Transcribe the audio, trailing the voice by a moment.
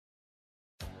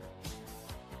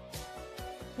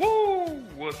Woo!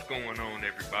 What's going on,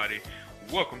 everybody?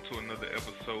 Welcome to another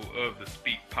episode of the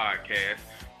Speak Podcast,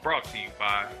 brought to you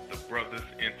by the Brothers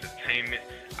Entertainment.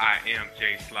 I am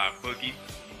Jay Sly Boogie.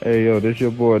 Hey, yo, this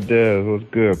your boy Dez. What's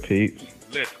good, peeps?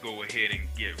 Let's go ahead and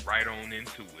get right on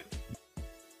into it.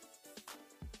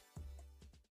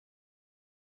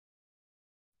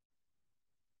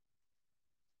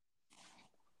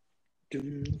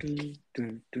 Dun, dun,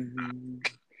 dun, dun.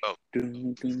 Oh.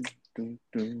 Dun, dun, dun,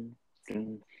 dun, dun.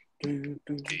 Dun,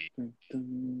 dun, dun,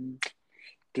 dun.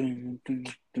 Dun, dun,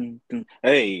 dun, dun.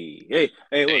 Hey,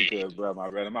 what's good, bro? My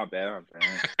brother, my bad. I'm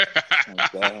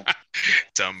bad.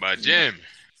 Talking about Jim.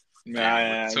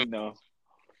 Nah,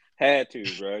 had to,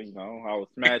 bro. I was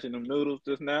smashing them noodles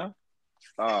just now.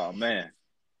 Oh man,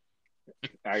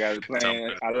 I got to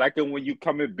plan. I like it when you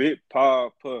come in big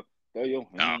pop, throw your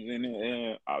hands in the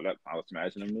air. I was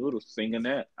smashing them noodles, singing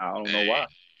that. I don't know why.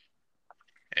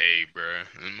 Hey, bro.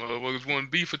 Them motherfuckers want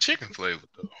beef or chicken flavor,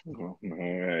 though.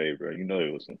 Hey, bro. You know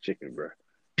there was some chicken, bro.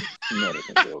 You know there's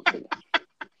some real chicken.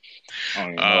 I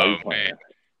don't even know why you playing.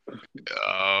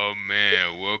 Oh,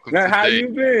 man. Welcome Now, today. how you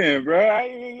been, bro?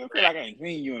 You feel like I ain't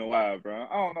seen you in a while, bro.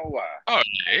 I don't know why. Oh,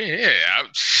 yeah.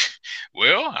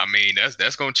 Well, I mean,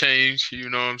 that's going to change, you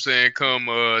know what I'm saying, come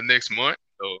next month.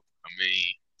 So, I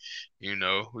mean,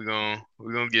 we're gonna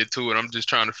get to it. I'm just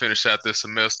trying to finish out this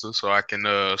semester so I can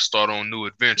start on new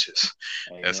adventures.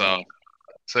 Hey, That's all I can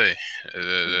say.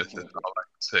 That's all I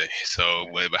can say. So,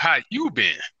 but how you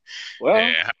been? Well,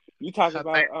 Yeah, you talk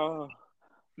about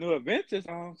new adventures.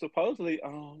 Supposedly,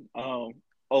 old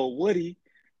Woody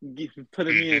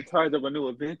putting me in charge of a new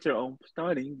adventure on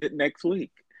starting next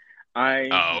week.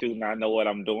 I do not know what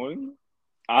I'm doing.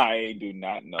 I do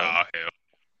not know. Oh,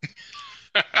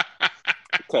 hell.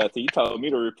 Because he told me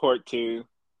to report to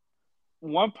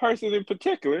one person in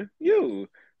particular, you.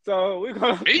 So we're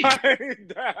gonna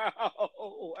find out.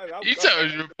 You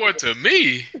told you to report to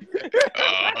me. Okay,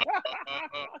 I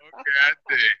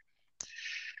think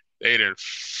they done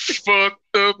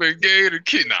fucked up and gave the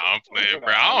kid. Nah, I'm playing,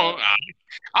 bro.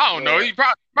 I don't know. You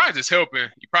probably just helping.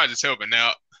 You probably just helping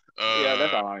out. Yeah,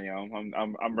 that's all I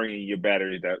am. I'm bringing your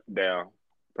battery down.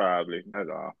 Probably that's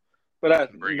all. But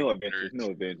that's new adventures.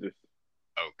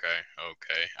 Okay. Oh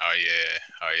yeah.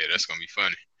 That's gonna be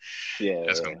funny. Yeah,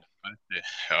 that's gonna be funny.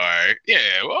 All right.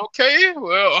 Yeah. Well, okay.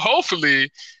 Well,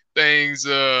 hopefully things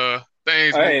moving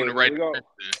the right direction.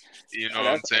 You know what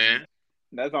I'm saying?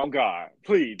 That's on God.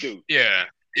 Please do. Yeah.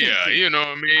 You know what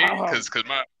I mean? Because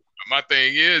my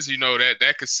thing is,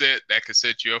 that could set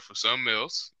you up for something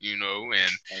else. And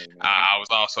I was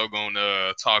also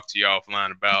gonna talk to you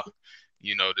offline about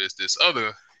this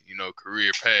other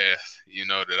career path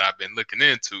that I've been looking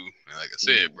into. And like I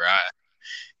said, bro, I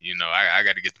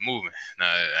got to get to moving.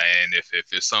 And if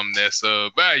it's something that's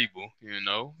valuable,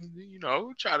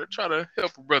 try to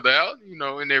help a brother out,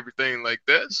 and everything like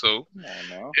that. So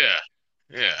yeah.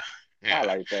 I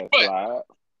like that slide.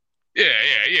 Yeah.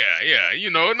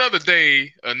 Another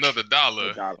day, another dollar,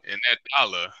 and that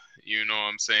dollar, you know what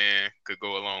I'm saying, could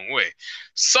go a long way.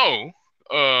 So,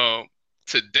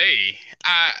 today,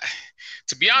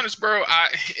 to be honest, bro,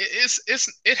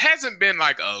 it hasn't been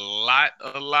like a lot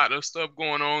of stuff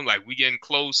going on. Like we getting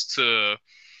close to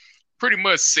pretty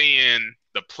much seeing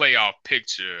the playoff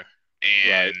picture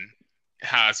and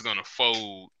how it's gonna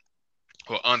fold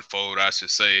or unfold, I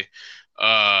should say.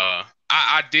 I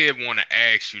did want to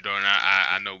ask you though, and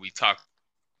I know we talked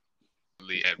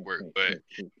at work, but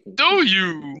do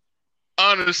you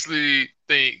honestly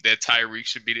think that Tyreek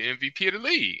should be the MVP of the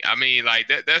league? I mean, like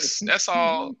that's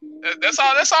all. That's all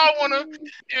I want to.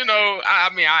 I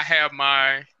mean, I have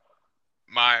my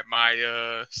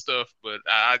stuff, but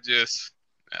I just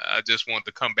want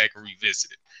to come back and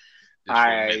revisit it. Just for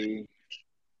a minute.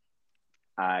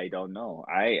 I don't know.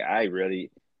 I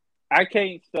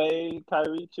can't say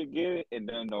Tyreek should get it, and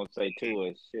then don't say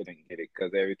Tua shouldn't get it,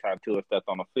 because every time Tua stepped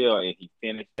on the field and he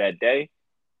finished that day,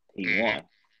 he won.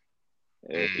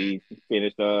 If he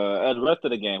finished the rest of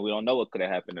the game, we don't know what could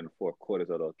have happened in the fourth quarters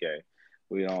of those games.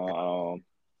 We don't.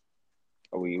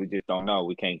 We just don't know.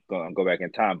 We can't go back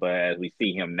in time. But as we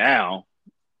see him now,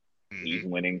 he's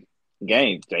winning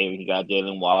games. He got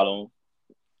Jalen Waddle.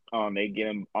 They get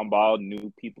him on ball.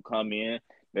 New people come in.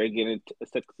 They're getting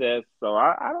success. So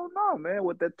I don't know, man.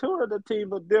 With the two of the team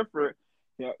look different.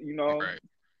 Tyreek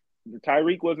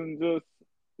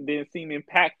didn't seem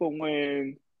impactful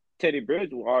when Teddy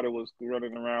Bridgewater was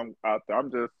running around out there.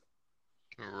 I'm just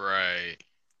right.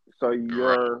 So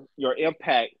your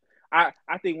impact. I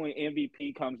think when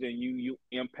MVP comes in, you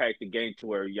impact the game to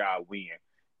where y'all win.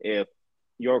 If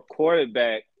your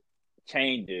quarterback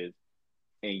changes,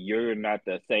 and you're not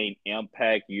the same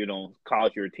impact, you don't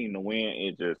cause your team to win.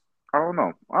 It just I don't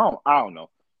know. I don't know.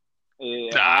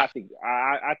 Nah. I think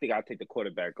I'll take the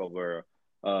quarterback over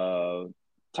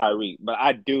Tyreek, but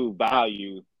I do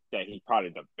value that he's probably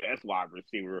the best wide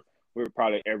receiver we're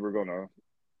probably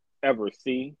ever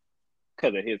see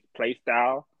because of his play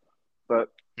style. But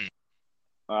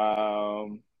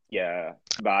Hmm. yeah,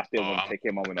 but I still Oh, wouldn't I'm take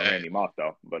him over no bad. Randy Moss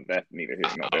though. But that's neither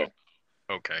here nor there.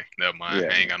 Okay, never mind.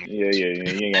 Yeah, I ain't got no yeah.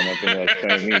 You ain't got nothing else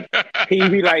to say. He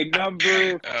be like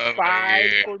number Oh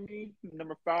five yeah, for me.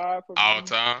 Number five for all me.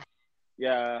 time.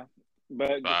 Yeah,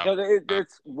 but Five. because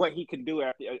it's what he can do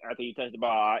after he touches the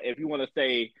ball. If you want to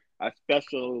say a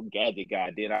special gadget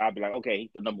guy, then I'd be like, okay, he's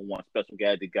the number one special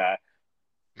gadget guy.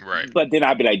 Right. But then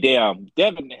I'd be like, damn,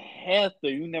 Devin Hester,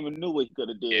 you never knew what he could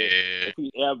have did Yeah. if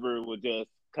he ever would just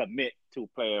commit to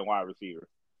playing wide receiver.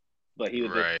 But he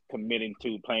was just Right. committing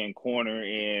to playing corner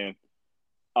and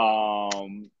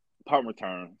punt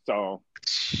return. So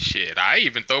Shit, I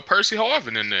even throw Percy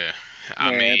Harvin in there.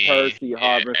 I man, mean, Percy yeah,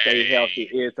 Harvin stay healthy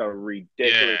hey, is a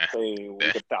ridiculous yeah, thing we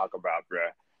that, could talk about, bro.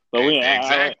 But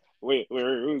exactly.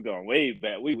 we're going way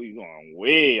back. We going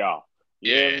way off.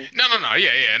 You hear Yeah. me? No.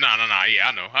 Yeah. No. Yeah.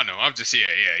 I know. I'm just yeah.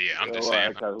 I'm just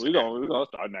saying. Because we gonna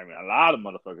start naming a lot of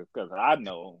motherfuckers. Because I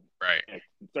know Right. that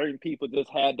certain people just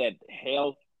had that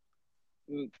health,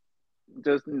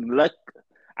 just luck.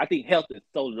 I think health is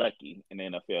so lucky in the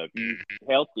NFL. If you Mhm.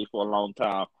 healthy for a long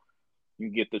time, you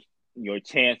get your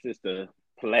chances to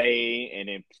play and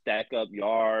then stack up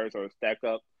yards or stack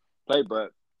up play.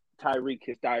 But Tyreek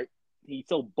he's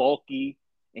so bulky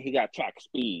and he got track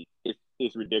speed.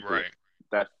 It's ridiculous. Right.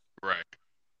 That's Right.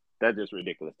 that's just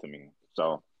ridiculous to me.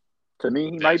 So to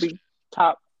me, he might That's be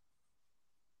top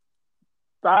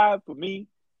five for me,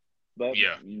 but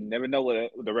yeah. you never know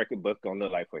what the record book's gonna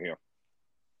look like for him.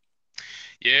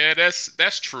 Yeah,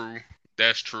 that's true.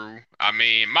 That's true. I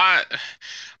mean, my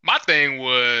thing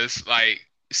was like,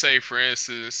 say for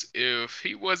instance, if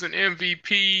he was an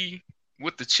MVP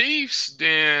with the Chiefs,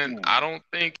 then I Hmm. don't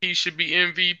think he should be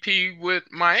MVP with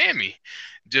Miami.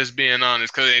 Just being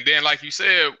honest, because then, like you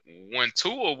said, when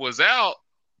Tua was out,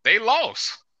 they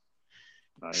lost.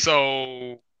 Right.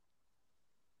 So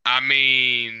I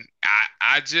mean,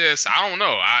 I don't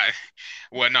know.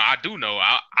 Well, no, I do know.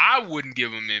 I wouldn't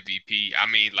give him MVP. I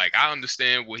mean, like I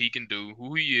understand what he can do,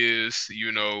 who he is,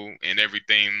 and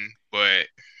everything. But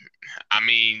I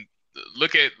mean,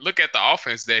 look at the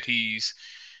offense that he's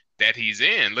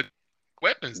in. Look at the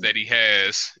weapons that he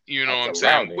has. You know That's what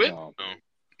a I'm lot saying they with going. him.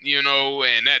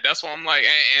 And that's why I'm like,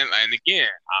 and again,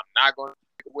 I'm not going to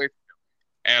take away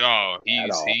at all.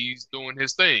 At all. He's doing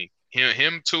his thing.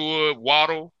 Him Tua,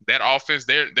 Waddle, that offense,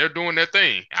 they're doing their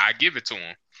thing. I give it to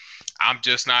him. I'm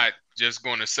just not just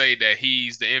going to say that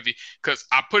he's the MVP because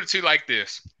I put it to you like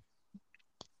this: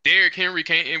 Derrick Henry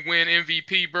can't win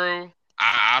MVP, bro.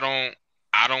 I don't,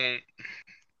 I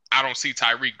don't see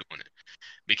Tyreek doing it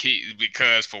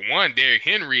because for one, Derrick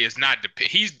Henry is not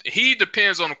he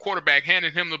depends on the quarterback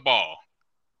handing him the ball.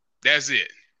 That's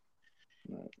it.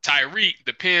 Tyreek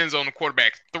depends on the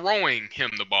quarterback throwing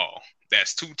him the ball.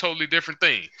 That's two totally different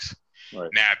things. Right.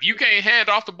 Now, if you can't hand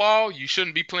off the ball, you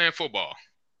shouldn't be playing football.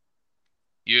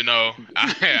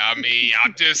 I mean,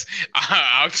 I'm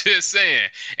just saying,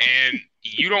 and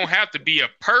you don't have to be a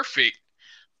perfect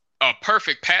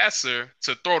passer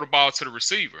to throw the ball to the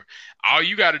receiver. All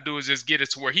you got to do is just get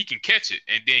it to where he can catch it,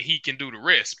 and then he can do the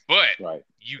rest. But Right.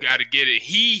 you got to get it.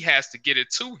 He has to get it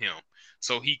to him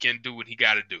so he can do what he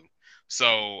got to do.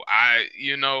 So I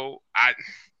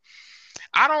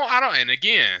don't. And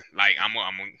again, like I'm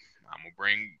gonna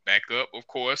bring back up, of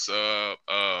course,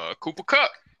 Cooper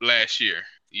Cup last year.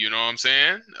 You know what I'm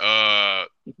saying?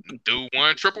 Dude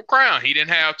won Triple Crown. He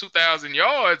didn't have 2,000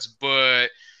 yards, but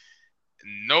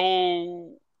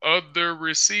no other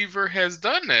receiver has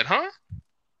done that, huh?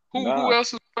 Who Nah.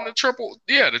 else has won the triple?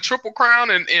 Yeah, the Triple Crown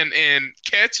and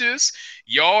catches,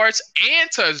 yards,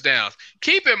 and touchdowns.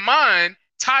 Keep in mind,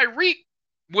 Tyreek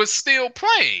was still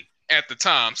playing at the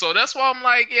time, so that's why I'm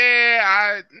like,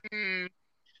 yeah,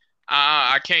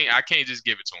 I can't just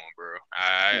give it to him, bro.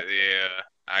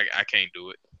 I can't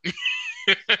do it.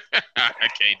 I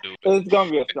can't do it. It's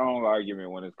gonna be a strong argument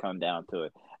when it's come down to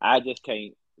it. I just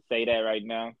can't say that right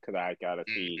now because I gotta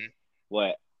see Hmm.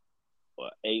 what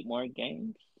 8 more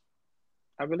games.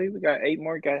 I believe we got 8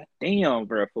 more. Damn,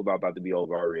 bro, football about to be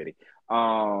over already.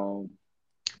 Well,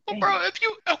 Damn. bro,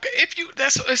 if you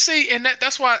that's see, and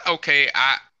that's why. Okay,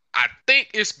 I think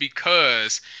it's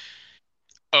because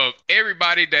of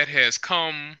everybody that has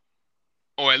come,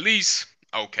 or at least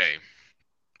okay,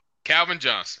 Calvin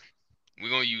Johnson. We're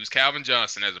gonna use Calvin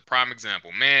Johnson as a prime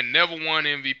example. Man, never won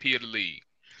MVP of the league.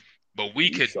 But we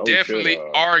He could so should definitely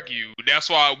have. argue. That's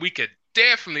why we could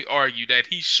definitely argue that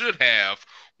he should have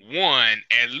won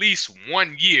at least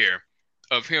 1 year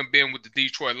of him being with the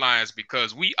Detroit Lions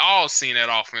because we all seen that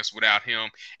offense without him,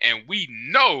 and we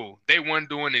know they weren't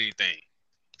doing anything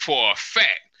for a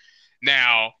fact.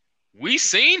 Now, we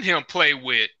seen him play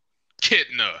with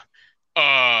Kitna.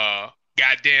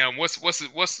 Goddamn, what's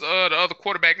the other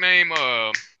quarterback name?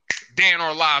 Dan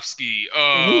Orlovsky.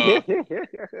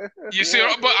 You see,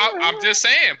 but I'm just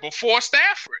saying before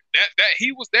Stafford, that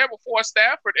he was there before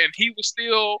Stafford, and he was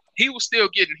still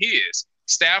getting his.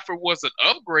 Stafford was an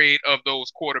upgrade of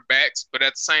those quarterbacks, but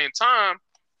at the same time,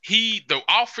 the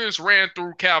offense ran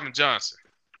through Calvin Johnson.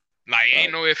 Like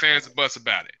ain't no ifs ands or buts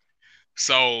about it.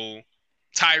 So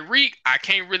Tyreek, I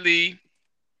can't really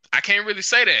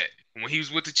say that. When he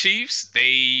was with the Chiefs,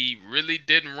 they really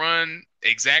didn't run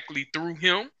exactly through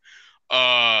him.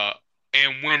 Uh,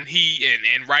 and when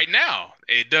and right now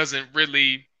it doesn't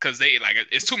really because they like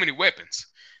it's too many weapons.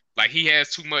 Like he has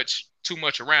too much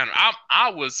around him.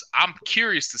 I'm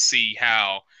curious to see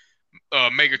how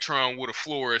Megatron would have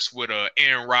flourished with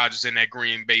Aaron Rodgers in that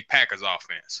Green Bay Packers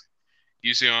offense.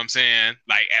 You see what I'm saying?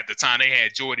 Like at the time they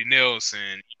had Jordy Nelson,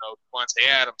 Devontae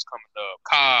Adams coming up,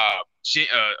 Cobb,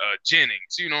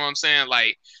 Jennings. You know what I'm saying?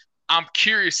 Like I'm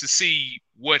curious to see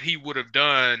what he would have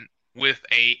done with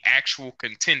a actual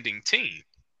contending team,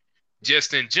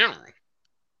 just in general.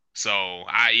 So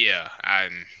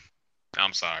I'm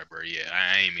sorry, bro. Yeah,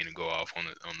 I ain't mean to go off on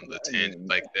the tangent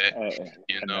like that.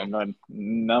 You know.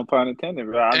 No pun intended,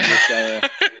 bro. I'm just saying.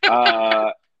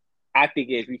 I think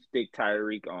if you stick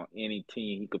Tyreek on any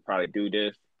team, he could probably do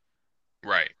this.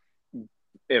 Right.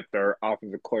 If their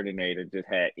offensive coordinator just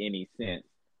had any sense.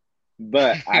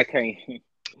 But I can't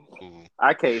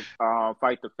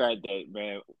fight the fact that,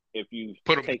 man, if you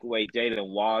take away Jalen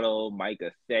Waddle, Mike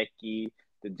Gesicki,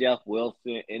 the Jeff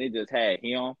Wilson, and it just had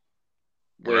him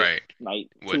with right. like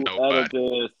with two other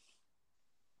nobody. just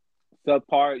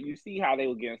subpar. You see how they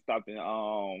were getting stopped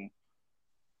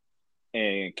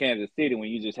in Kansas City when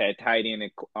you just had tight end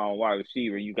and wide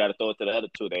receiver. You got to throw it to the other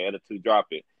two. The other two drop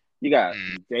it. You got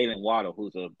Jalen Waddle,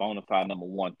 who's a bona fide number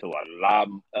one to a lot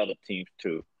of other teams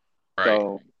too. Right.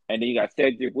 So, and then you got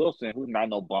Cedric Wilson, who's not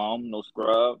no bum, no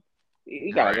scrub.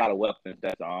 He got a lot of weapons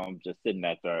that's just sitting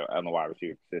at the wide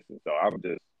receiver position. So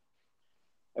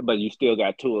but you still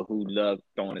got Tua who loves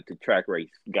throwing it to track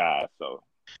race guys.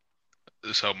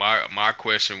 So my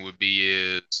question would be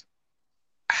is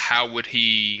how would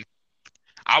he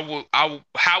how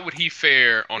would he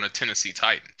fare on the Tennessee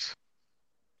Titans?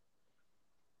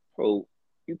 Who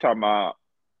you talking about?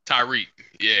 Tyreek.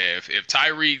 Yeah, if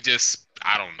Tyreek just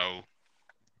I don't know,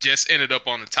 just ended up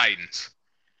on the Titans.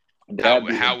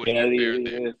 That'd how would he fare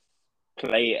there?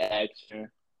 Play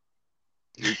action,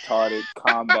 retarded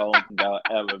combo that'll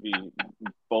ever be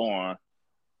born.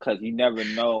 Cause you never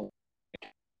know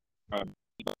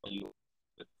you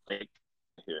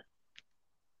here.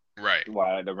 Right.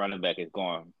 While the running back is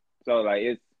going. So like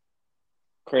it's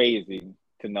crazy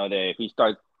to know that if he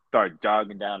start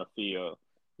jogging down the field,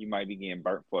 you might be getting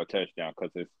burnt for a touchdown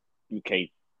because you can't.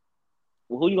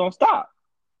 Well, who you gonna stop?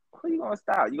 You gonna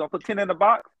put 10 in the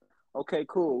box? Okay,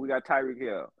 cool. We got Tyreek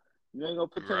Hill. You ain't gonna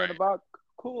put 10 in the box?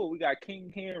 Cool. We got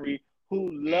King Henry, who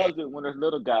loves it when there's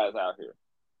little guys out here.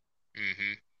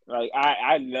 Mm-hmm. Like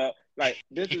I love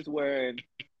this is where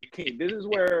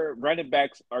running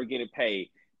backs are getting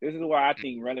paid. This is why I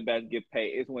think running backs get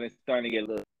paid. It's when it's starting to get a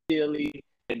little silly,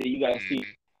 and then you gotta see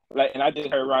and I just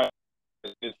heard Ryan.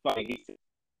 It's funny. He said,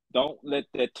 "Don't let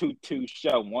that 2-2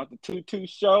 show. Once the 2-2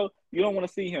 show, you don't want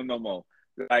to see him no more.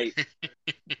 Like,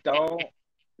 don't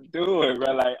do it,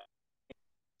 bro. Like,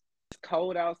 it's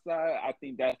cold outside. I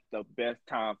think that's the best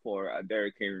time for a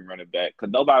Derrick Henry running back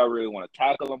because nobody really want to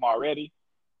tackle him already,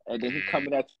 and then he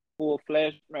coming at full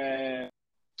flesh, man.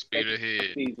 Speed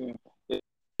ahead. Season,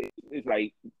 it's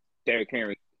like Derrick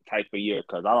Henry type of year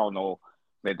because I don't know.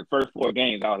 Man, the first 4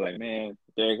 games, I was like, man,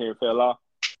 Derrick Henry fell off.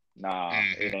 Nah,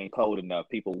 it ain't cold enough.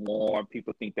 People warm.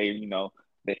 People think the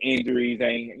injuries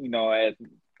ain't, as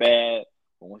bad.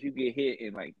 But once you get hit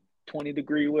in like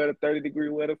 20-degree weather, 30-degree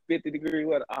weather, 50-degree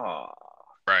weather,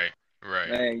 right.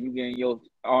 Man, you getting your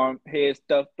head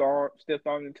stiff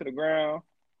armed into the ground.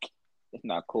 It's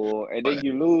not cool. And then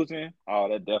you losing. Oh,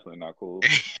 that's definitely not cool.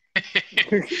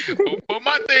 But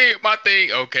my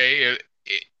thing, okay,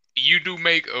 you do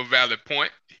make a valid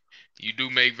point. You do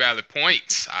make valid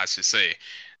points, I should say.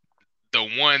 The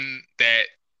one that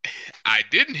I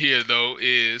didn't hear though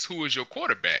is who is your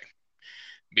quarterback?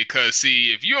 Because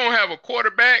see, if you don't have a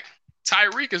quarterback,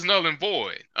 Tyreek is null and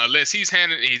void unless he's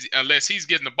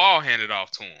getting the ball handed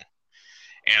off to him.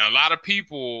 And a lot of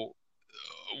people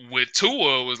with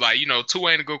Tua was like,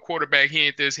 Tua ain't a good quarterback. He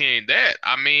ain't this, he ain't that.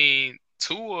 I mean,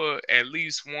 Tua at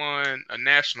least won a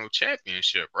national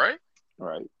championship, right?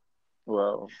 Right.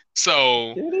 Well,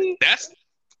 So did he? that's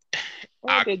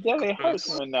Or I did Jalen Hurts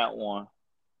cause win that one?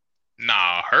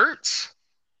 nah Hurts.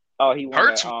 Oh, he won the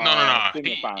Hurts no.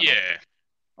 semifinal. Yeah.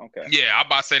 Okay. Yeah, I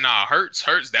about to say nah Hurts.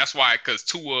 That's why because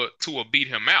Tua beat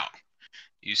him out.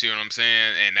 You see what I'm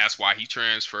saying? And that's why he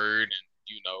transferred and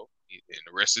and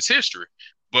the rest is history.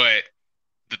 But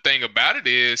the thing about it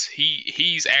is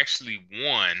he's actually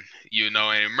won,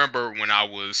 and remember when I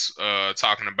was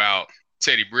talking about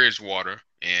Teddy Bridgewater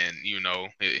and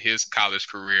his college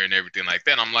career and everything like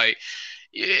that. I'm like,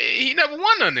 yeah, he never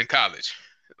won nothing in college.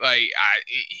 Like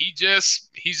he's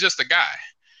just a guy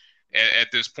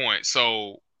at this point.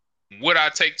 So would I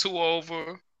take two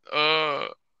over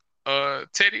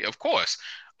Teddy? Of course.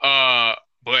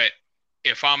 But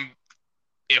if I'm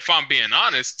being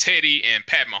honest, Teddy and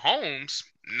Pat Mahomes,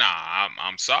 nah,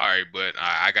 I'm sorry, but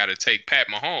I gotta take Pat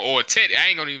Mahomes or Teddy. I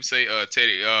ain't gonna even say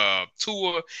Teddy,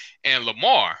 Tua and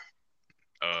Lamar.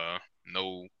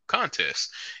 No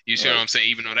contest. You see what I'm saying?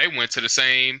 Even though they went to the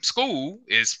same school,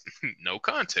 it's no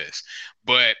contest.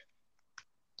 But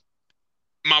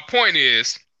my point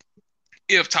is,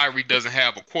 if Tyreek doesn't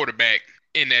have a quarterback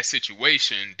in that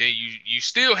situation, then you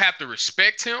still have to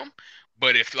respect him.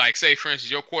 But if, like, say for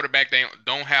instance, your quarterback they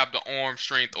don't have the arm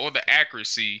strength or the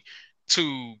accuracy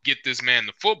to get this man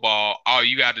the football, all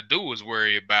you got to do is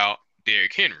worry about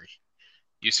Derrick Henry.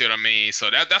 You see what I mean? So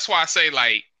that's why I say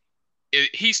like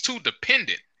he's too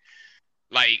dependent.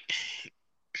 Like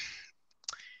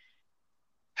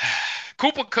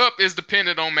Cooper Kupp is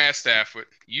dependent on Matt Stafford.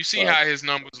 You see how his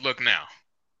numbers look now.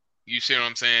 You see what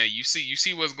I'm saying? You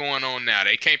see what's going on now.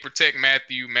 They can't protect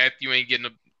Matthew. Matthew ain't getting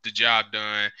the job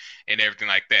done and everything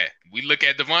like that. We look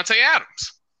at Devontae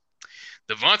Adams.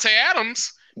 Devontae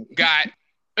Adams got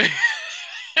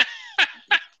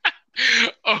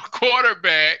a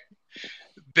quarterback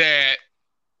that,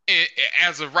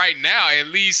 as of right now, at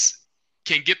least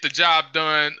can get the job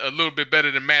done a little bit better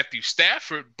than Matthew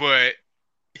Stafford, but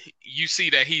you see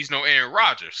that he's no Aaron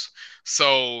Rodgers.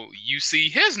 So you see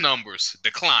his numbers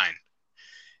decline.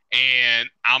 And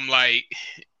I'm like,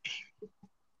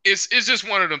 it's just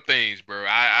one of them things, bro.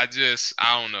 I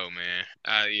don't know, man.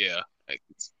 Yeah.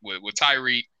 With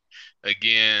Tyreek,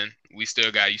 again, we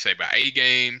still got, you say, about 8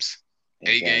 games.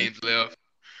 8 games left.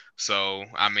 So,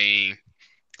 I mean,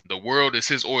 the world is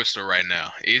his oyster right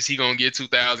now. Is he gonna get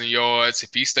 2,000 yards?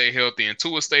 If he stay healthy and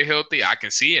Tua stay healthy, I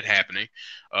can see it happening.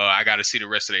 I got to see the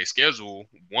rest of their schedule.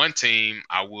 One team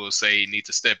I will say need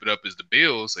to step it up is the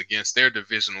Bills against their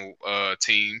divisional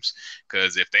teams,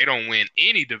 because if they don't win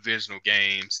any divisional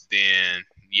games, then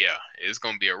yeah, it's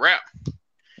gonna be a wrap.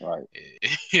 Right.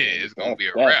 It's gonna be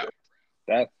a wrap.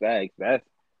 That's facts. That's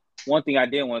one thing I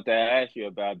did want to ask you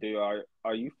about.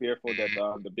 Are you fearful that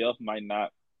the Bills might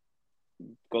not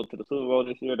go to the Super Bowl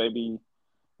this year? They be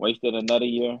wasted another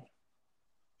year.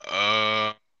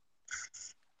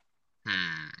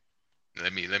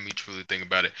 Let me truly think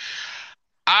about it.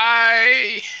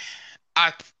 I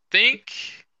think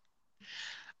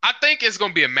it's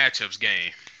gonna be a matchups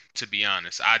game. To be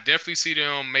honest, I definitely see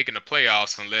them making the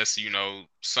playoffs unless Well,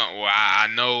 I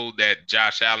know that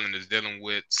Josh Allen is dealing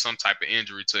with some type of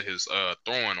injury to his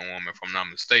throwing arm, if I'm not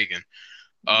mistaken.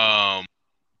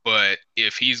 But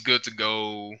if he's good to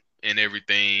go and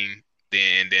everything,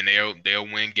 then they'll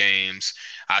win games.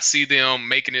 I see them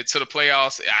making it to the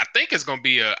playoffs. I think it's gonna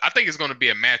be a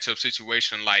matchup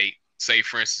situation. Like, say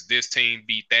for instance, this team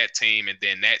beat that team, and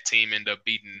then that team end up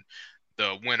beating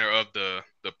the winner of the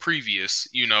previous,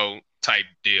 type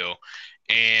deal.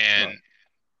 And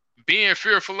being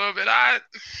fearful of it,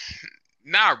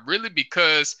 not really,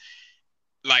 because,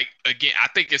 like, again, I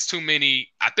think it's too many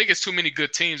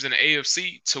good teams in the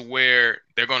AFC to where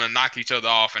they're gonna knock each other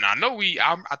off. And I know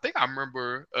I think I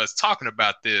remember us talking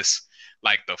about this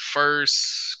like the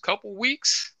first couple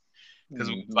weeks, because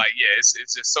like, yeah, it's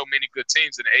just so many good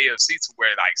teams in the AFC to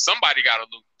where like somebody got to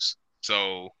lose.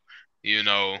 So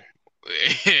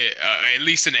at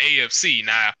least in the AFC.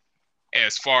 Now,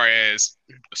 as far as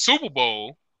the Super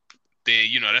Bowl, then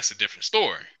that's a different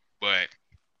story. But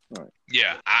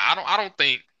yeah, I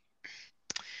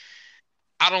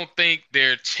don't think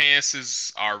their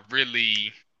chances are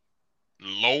really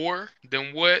lower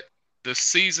than how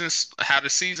the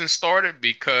season started,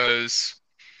 because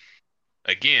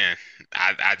again,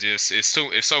 I just it's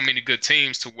so many good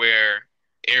teams to where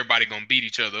everybody gonna beat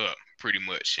each other up pretty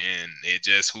much, and it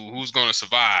just who's gonna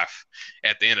survive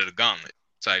at the end of the gauntlet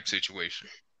type situation.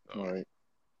 Right.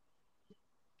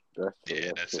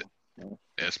 That's it.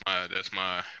 That's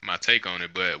my take on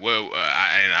it. But well,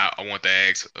 I want to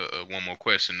ask one more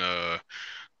question.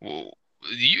 Well,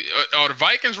 are the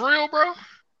Vikings real, bro?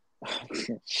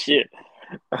 Shit.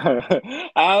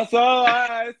 I'm so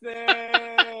excited.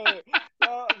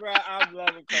 So, bro, I'm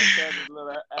loving Kirk Cousins' little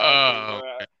attitude, Oh,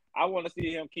 bro. I want to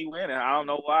see him keep winning. I don't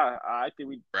know why. I right. think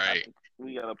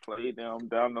we gotta play them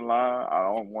down the line. I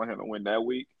don't want him to win that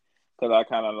week because I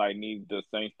kind of like need the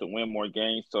Saints to win more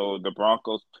games. So the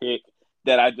Broncos pick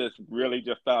that I just really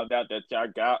just found out that y'all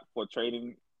got for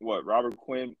trading Robert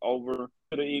Quinn over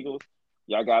to the Eagles.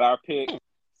 Y'all got our pick. Who,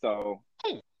 So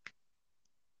who,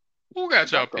 who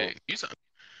got y'all Broncos. pick?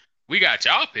 We got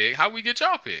y'all pick. How we get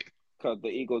y'all pick? Because the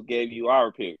Eagles gave you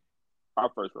our pick, our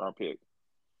first round pick.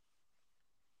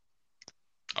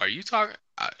 Are you talking?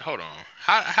 Hold on.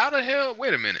 How the hell?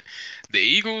 Wait a minute. The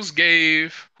Eagles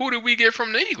gave. Who did we get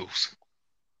from the Eagles?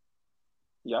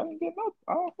 Y'all didn't get no.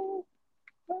 Hold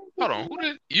on. Who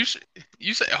did you?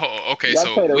 You say? Oh, okay. Y'all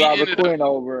So traded we Robert ended up. Quinn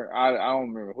over. I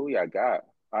don't remember who y'all got.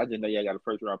 I just know y'all got a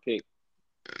first round pick.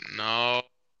 No.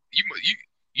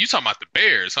 You talking about the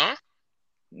Bears, huh?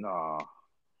 No.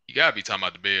 You gotta be talking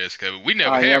about the Bears because we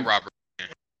never I had am. Robert.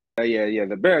 Yeah.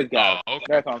 The Bears got Oh, him. okay.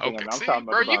 That's what I'm thinking. Okay. I'm See, talking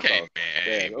about bro, the you can't, Broncos. man.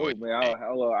 Yeah. Hey, boy, Oh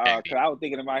man. hey, Cause I was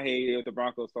thinking in my head if the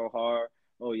Broncos so hard.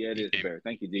 Oh yeah, it you is the can't, Bears.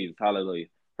 Thank you, Jesus. Hallelujah.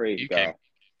 Praise you can't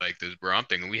God. like this, bro. I'm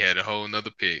thinking we had a whole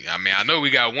nother pick. I mean, I know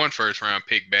we got one first round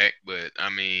pick back, but I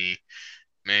mean,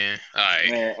 man, all right.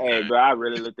 Man, hey, bro, I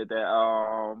really looked at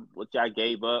that. What y'all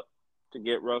gave up to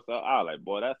get Russell. I was like,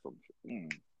 boy, that's some.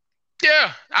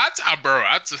 Yeah, I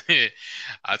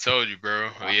told you, bro.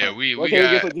 Yeah, we What we can we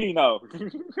get got for Gino?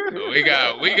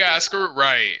 we got screwed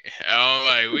right.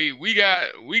 Like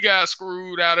we got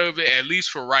screwed out of it at least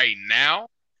for right now.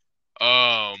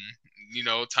 Um,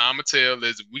 time will tell.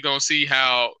 Is we gonna see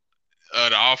how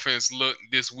the offense look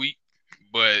this week,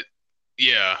 but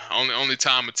yeah, only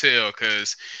time will tell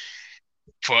because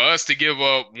for us to give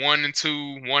up 1 and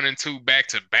 2 back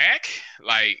to back,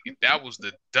 like that was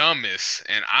the dumbest.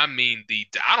 And I mean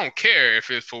I don't care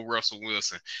if it's for Russell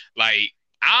Wilson. Like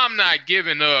I'm not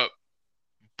giving up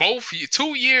both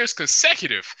 2 years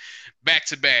consecutive back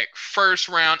to back first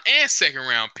round and second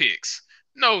round picks.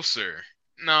 No, sir.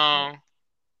 No,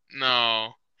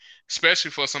 no.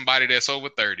 Especially for somebody that's over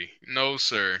 30. No,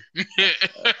 sir.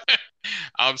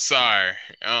 I'm sorry.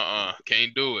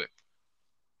 Can't do it.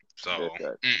 So, That's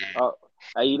right. mm-mm.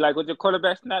 Are you like with your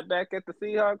quarterback snap back at the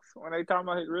Seahawks when they talking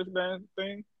about his wristband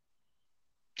thing?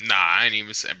 Nah, I ain't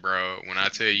even said, bro. When I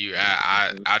tell you,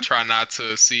 I try not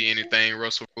to see anything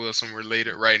Russell Wilson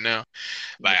related right now.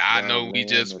 Like Mr. I know we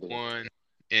just Unlimited. won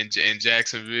in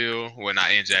Jacksonville. Well,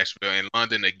 not in Jacksonville, in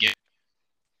London again.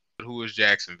 Who is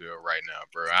Jacksonville right now,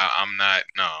 bro? I'm not.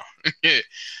 No,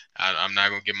 I'm not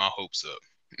gonna get my hopes up.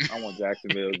 I want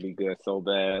Jacksonville to be good so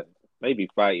bad. They be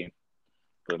fighting,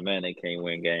 but man, they can't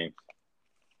win games.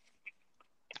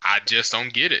 I just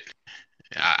don't get it.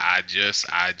 I just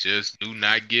do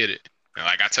not get it. And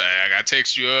like I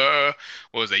text you,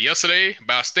 what was that yesterday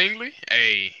about Stingley?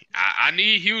 Hey, I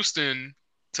need Houston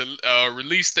to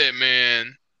release that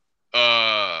man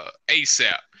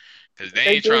ASAP because they They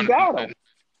ain't trying just to do got him. nothing.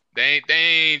 They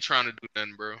ain't trying to do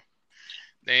nothing, bro.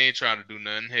 They ain't trying to do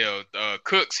nothing. Hell,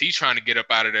 Cooks, he's trying to get up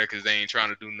out of there because they ain't trying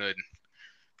to do nothing.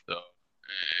 So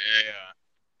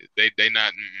yeah, they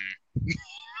not.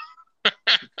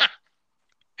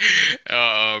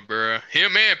 Bro,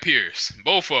 him and Pierce,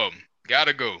 both of them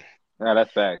gotta go. No,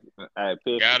 that's fact. Pierce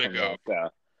is Gotta coming go. back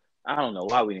south. I don't know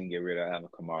why we didn't get rid of Alvin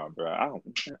Kamara, bro. I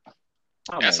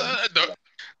That's don't.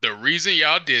 the reason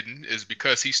y'all didn't is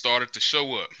because he started to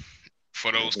show up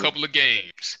for those couple of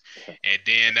games, and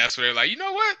then that's where they're like, you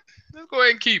know what? Let's go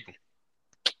ahead and keep him.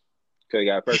 Could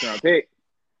have got a first round pick.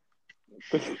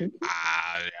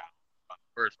 Yeah,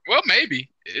 first. Well, maybe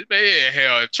it may.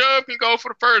 Hell, if Chubb can go for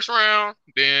the first round,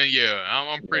 then yeah,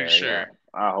 I'm pretty Yeah. sure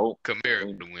I hope. Kamara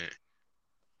would have went.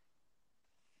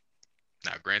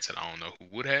 Now, granted, I don't know who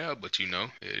would have, but it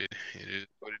is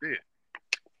what it is.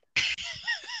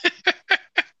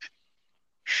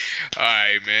 All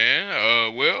right,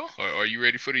 man. Well, are you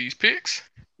ready for these picks?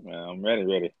 Man, I'm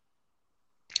ready.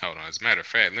 Hold on. As a matter of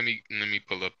fact, let me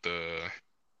pull up the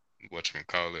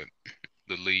whatchamacallit,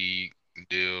 the league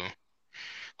deal.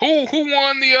 Who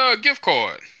won the gift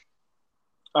card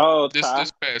Oh, Ty.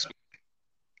 this past week?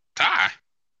 Ty.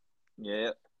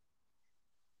 Yeah.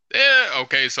 Yeah.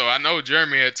 Okay. So I know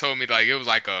Jeremy had told me like it was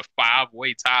like a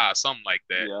 5-way tie or something like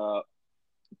that. Yeah.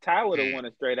 Ty would have Hmm. won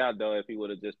it straight out though if he would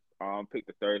have just picked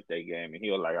the Thursday game, and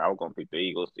he was like, I was gonna pick the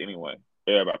Eagles anyway.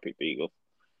 Everybody picked the Eagles,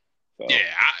 So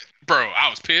Yeah, I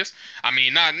was pissed. I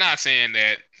mean, not saying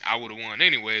that I would have won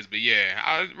anyways, but yeah,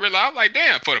 I was like,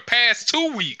 damn, for the past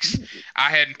 2 weeks, I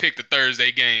hadn't picked a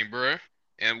Thursday game, bro,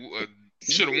 and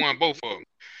should have won both of them.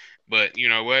 But you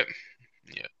know what?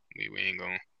 Yeah, we ain't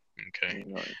going. Okay.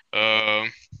 All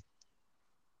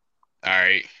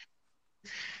right.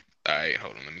 All right.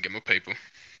 Hold on. Let me get my paper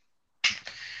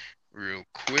real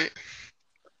quick.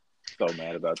 So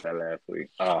mad about that last week.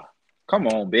 Come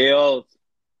on, Bills.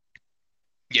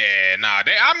 Yeah, nah.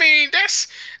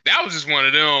 That was just one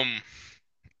of them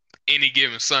any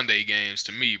given Sunday games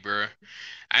to me, bro.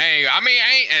 And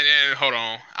hold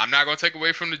on. I'm not gonna take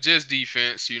away from the Jets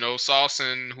defense. You know, Sauce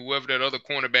and whoever that other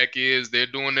cornerback is, they're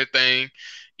doing their thing.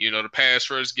 You know, the pass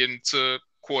rush getting to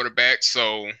quarterback,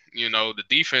 so you know the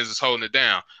defense is holding it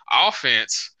down.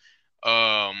 Offense,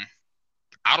 I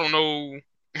don't know.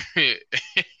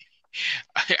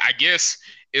 I guess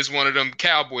it's one of them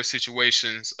cowboy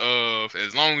situations of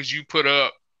as long as you put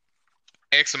up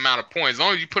X amount of points, as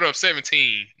long as you put up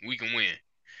 17, we can win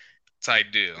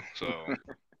type deal. So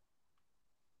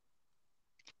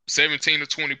 17 to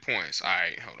 20 points. All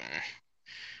right, hold on.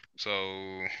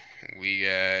 So we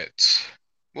got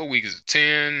what week is it?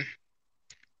 10.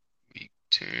 Week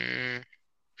 10.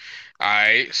 All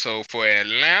right, so for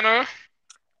Atlanta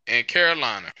and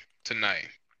Carolina tonight.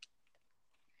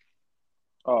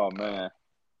 Oh man.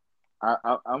 I'm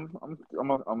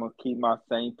gonna keep my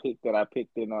same pick that I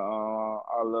picked in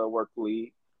our little work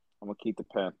league. I'm gonna keep the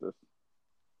Panthers.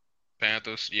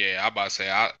 Panthers, yeah, I about to say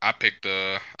I picked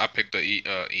the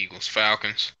Eagles,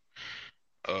 Falcons.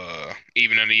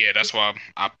 Even in the yeah, that's why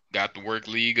I got the work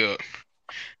league up.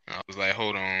 I was like,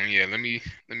 hold on, yeah, let me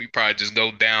probably just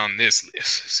go down this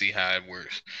list, see how it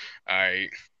works. All right,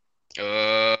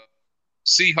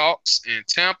 Seahawks in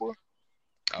Tampa.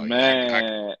 Oh yeah,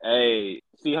 Man, hey,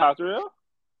 Seahawks real?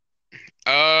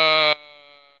 uh,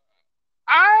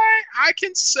 I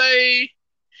can say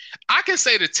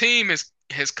the team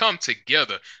has come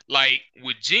together. Like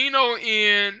with Gino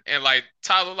in and like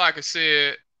Tyler Lockett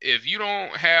said, if you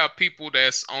don't have people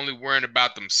that's only worrying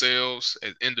about themselves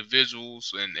as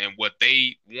individuals and what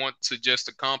they want to just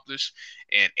accomplish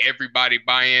and everybody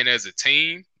buy in as a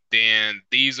team, then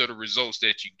these are the results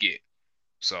that you get.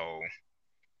 So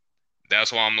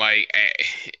that's why I'm like,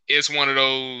 it's one of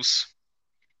those,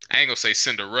 I ain't gonna say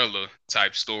Cinderella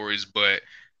type stories, but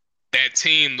that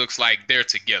team looks like they're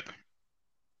together.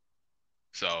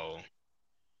 So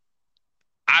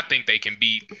I think they can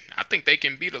beat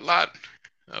a lot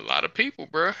of people,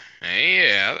 bro. And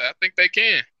yeah, I think they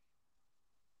can.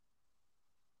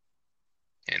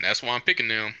 And that's why I'm picking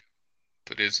them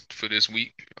for this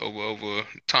week over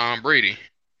Tom Brady,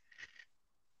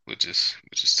 which is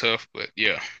tough, but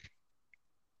yeah.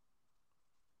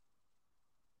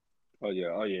 Oh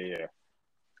yeah.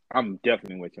 I'm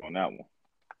definitely with you on that one.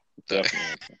 Definitely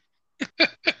with you.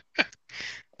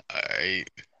 All right.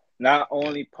 Not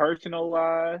only personal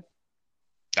wise,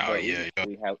 Oh but yeah, yeah.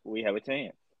 we have a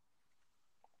chance.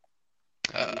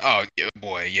 Oh yeah,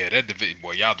 boy, yeah, that division,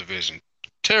 boy, y'all division,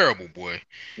 terrible, boy,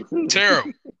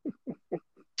 terrible,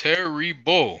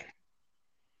 terrible.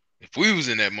 If we was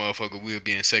in that motherfucker, we'd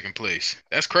be in second place.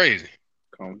 That's crazy,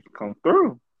 Come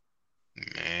through.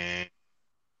 man.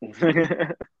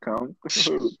 Come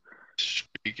through.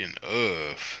 Speaking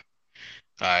of,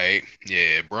 all right,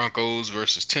 yeah, Broncos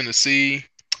versus Tennessee.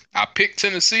 I picked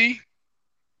Tennessee.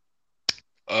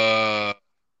 Uh,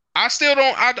 I still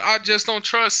don't. I just don't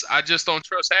trust. I just don't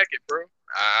trust Hackett, bro.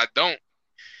 I don't.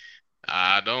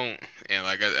 I don't. And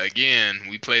like again,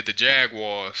 we played the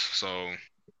Jaguars, so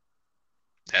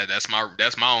that's my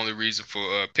only reason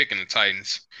for picking the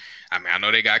Titans. I mean, I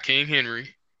know they got King Henry,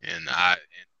 and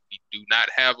we do not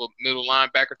have a middle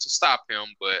linebacker to stop him,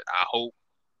 but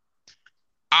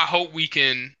I hope we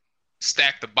can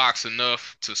stack the box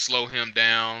enough to slow him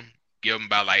down, give him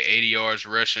about like 80 yards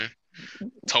rushing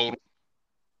total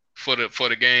for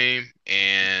the game,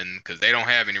 and because they don't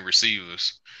have any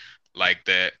receivers like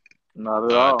that, Not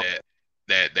at all.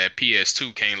 that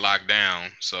PS2 can't lock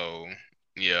down. So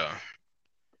yeah,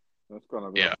 It's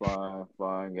gonna be a yeah,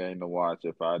 fun game to watch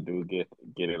if I do get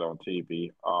it on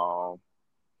TV.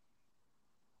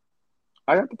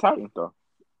 I got the Titans though.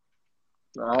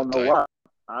 I don't know tight. why.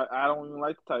 I don't even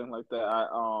like the Titans like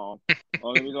that.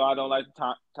 Only reason why I don't like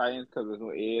the Titans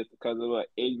is because of an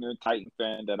ignorant Titan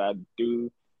fan that I do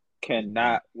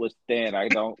cannot withstand. I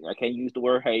can't use the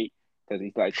word hate because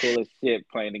he's like cool as shit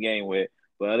playing the game with.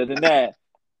 But other than that,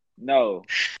 no.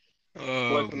 Oh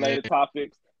Sports man. related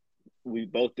topics, we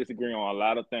both disagree on a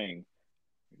lot of things.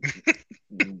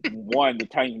 One, the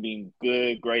Titans being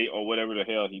good, great, or whatever the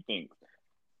hell he thinks.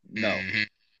 No. hmm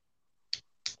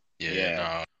Yeah, Yeah,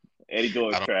 no, Eddie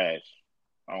George I don't. trash.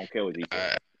 I don't care what he says.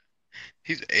 I,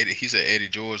 he said Eddie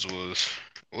George was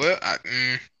well.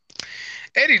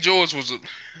 Eddie George was a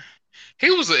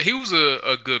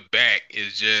good back.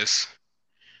 It's just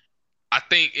I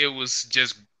think it was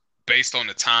just based on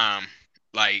the time.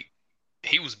 Like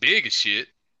he was big as shit.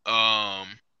 Um,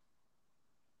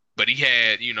 but he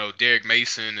had Derek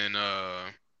Mason and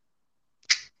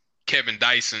Kevin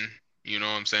Dyson. You know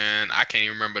what I'm saying? I can't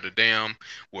even remember the damn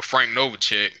with Frank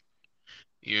Novacek.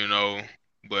 You know,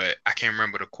 but I can't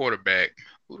remember the quarterback.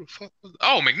 Who the fuck was?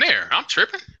 Oh, McNair. I'm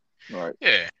tripping. Right.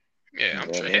 Yeah, yeah.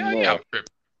 Yeah, Hell yeah, I'm McNair.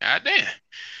 tripping. God damn.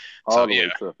 So All the yeah.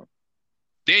 way tripping.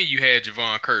 Then you had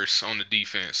Javon Curse on the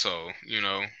defense. So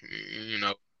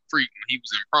freak when he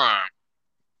was in prime.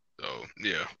 So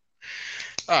yeah.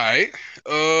 All right.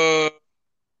 Uh,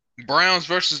 Browns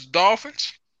versus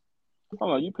Dolphins.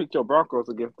 Hold on, you picked your Broncos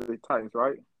against the Titans,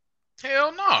 right?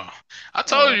 Hell no. I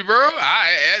told Oh. you, bro.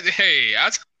 I,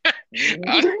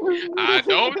 I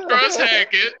don't trust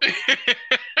Hackett.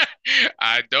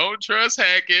 I don't trust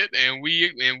Hackett, and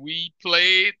we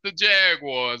played the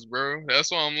Jaguars, bro.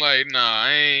 That's why I'm like, nah,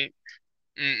 I ain't.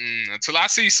 Until I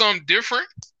see something different,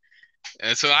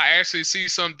 until I actually see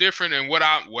something different and what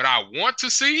I want to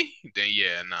see, then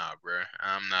yeah, nah, bro.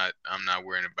 I'm not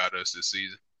worrying about us this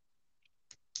season.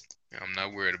 I'm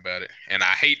not worried about it, and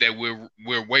I hate that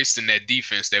we're wasting that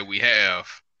defense that we have.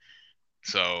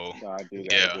 So No, I do got a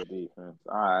yeah, good defense.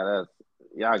 All right, that's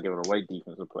y'all giving away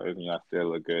defensive players and y'all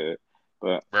still look good.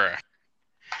 But bro.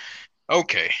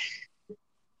 Okay.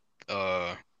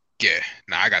 Uh, yeah.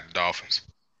 Nah, I got the Dolphins.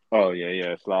 oh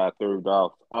yeah, slide through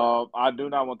Dolphins. I do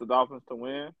not want the Dolphins to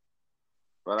win,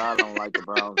 but I don't like the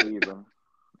Browns either.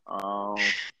 Um,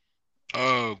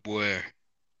 Oh boy.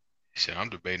 Shit, I'm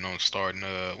debating on starting.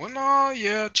 Well, no,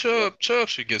 yeah, Chubb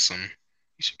should get some.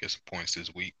 He should get some points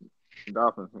this week.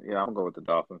 Dolphins. Yeah, I'm gonna go with the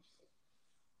Dolphins.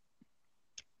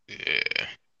 Yeah,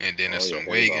 and then Oh it's yeah, some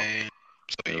here we way go. game.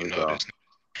 So Here you we know go. this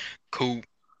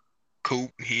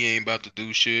Coop, he ain't about to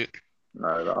do shit.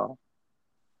 Not at all.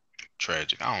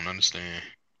 Tragic. I don't understand.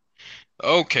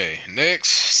 Okay, next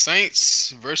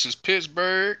Saints versus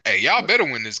Pittsburgh. Hey, y'all better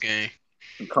win this game.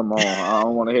 Come on, I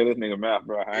don't want to hear this nigga math,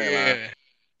 bro. I ain't lying. Yeah.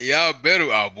 Y'all better.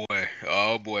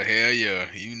 Oh boy. Hell yeah.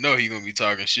 You know he gonna be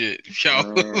talking shit.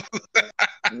 Y'all.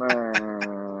 Man,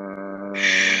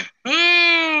 man.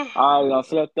 I done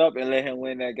slept up and let him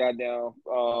win that goddamn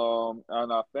on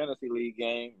our fantasy league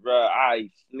game, bro. I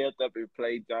slept up and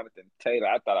played Jonathan Taylor.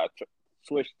 I thought I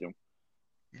switched him.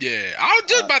 Yeah, I was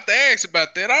just about to ask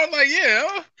about that. I was like, yeah,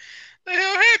 what the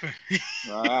hell happened?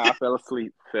 I fell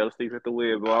asleep. Fell asleep at the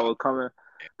wheel. But I was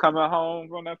coming home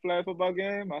from that flag football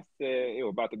game. I said it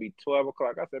was about to be 12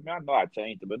 o'clock. I said, man, I know I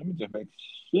changed it, but let me just make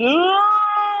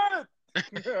sure.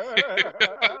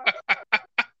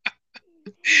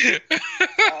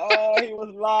 Oh, he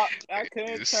was locked. I couldn't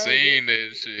change it. Seeing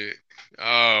that shit.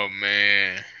 Oh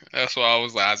man, that's why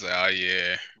I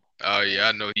said, oh yeah,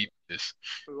 I know he just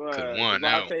could have won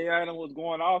now. Devontae Adams was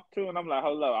going off too, and I'm like,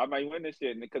 hold up, I might win this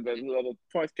shit because the little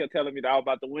points kept telling me that I was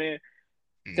about to win.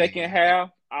 Second Mm-hmm. half,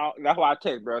 that's why I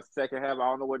text, bro. Second half, I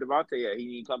don't know where Devontae at.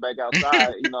 He didn't come back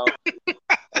outside,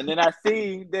 And then I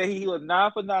see that he was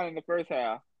 9 for 9 in the first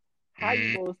half. How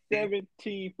you go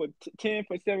 17 for 10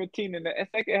 for 17 in the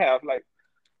second half? Like,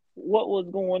 what was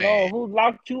going Man, on? Who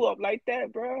locked you up like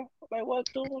that, bro? Like,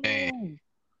 what's going man, on?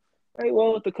 Hey,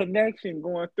 what was the connection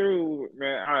going through,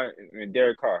 man?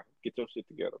 Derek Carr, get your shit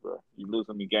together, bro. You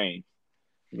losing me games.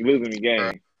 You losing me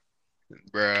bruh, games.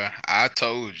 bruh, I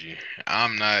told you,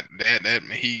 I'm not that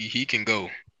he can go.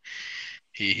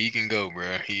 He can go,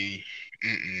 bruh.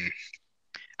 Mm-mm.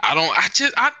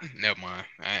 Never mind.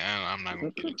 I'm not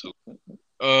gonna get into it.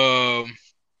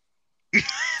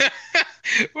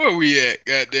 Where we at?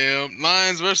 Goddamn,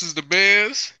 Lions versus the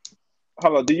Bears.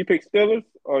 Hold on, do you pick Steelers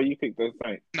or you pick the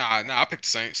Saints? Nah, I picked the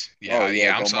Saints. Oh Yeah, yeah,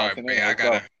 yeah. I'm go sorry, marching bro. in. I Let's go.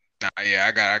 gotta. Nah, yeah,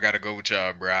 I gotta go with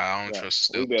y'all, bro. I don't Yeah,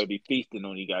 trust the we better Steelers. be feasting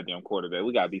on you goddamn quarterback.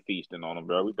 We gotta be feasting on them,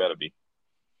 bro. We better be.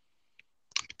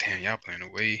 Damn, y'all playing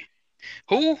away.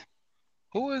 Who?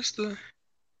 Who is the?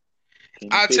 Kenny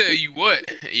I tell Pickett. you what.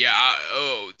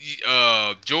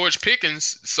 Yeah. George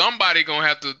Pickens. Somebody gonna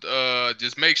have to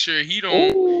just make sure he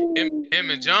don't him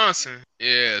and Ooh. Johnson.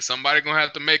 Yeah. Somebody gonna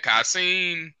have to make. I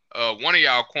seen one of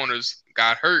y'all corners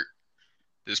got hurt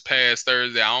this past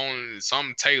Thursday. I don't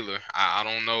some Taylor. I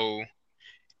don't know.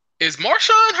 Is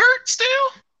Marshawn hurt still?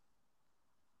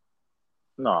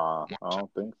 Nah, I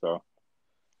don't think so.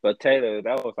 But Taylor,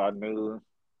 that was our news.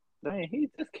 Dang, he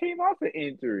just came off an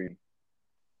injury.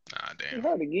 Nah, He damn.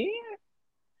 hurt again?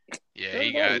 Yeah, Bro,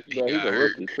 he got he bro, he's got a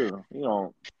hurt. rookie too.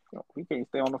 He can't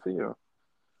stay on the field.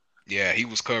 Yeah, he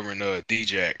was covering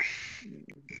D-Jack.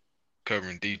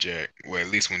 Covering D-Jack. Well, at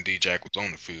least when D-Jack was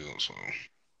on the field. So,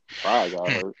 Probably got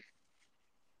hmm, hurt.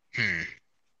 hmm.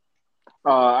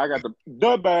 I got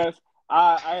the best.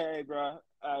 Hey, bro.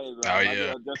 Hey, bro. Oh I might be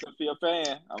yeah. a Justin Field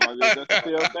fan. I might be a Justin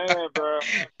Field fan, bro.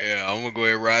 Yeah, I'm gonna go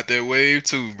ahead and ride that wave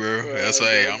too, bro. That's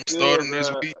hey, Justin I'm Field, starting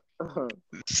this bro. week.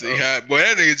 See how boy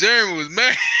that nigga Jeremy was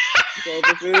mad.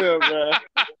 Justin Field, bro.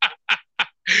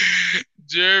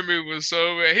 Jeremy was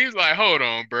so mad. He's like, hold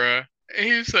on, bro.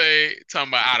 He say, talking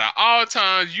about out of all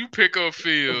times you pick up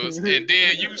Fields and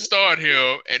then you start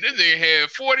him, and this nigga had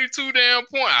 42 damn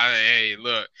points. Hey,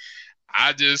 look,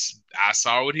 I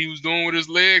saw what he was doing with his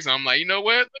legs. I'm like, you know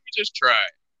what? Let me just try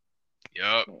it.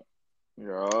 Yup.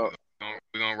 Yeah.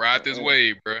 We're gonna ride this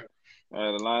wave, bro. The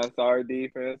Lions sorry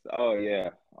defense. Oh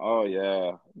yeah. Oh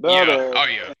yeah. The Yeah. Bears. Oh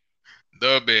yeah.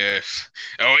 The Bears.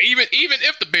 Or even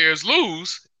if the Bears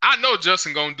lose, I know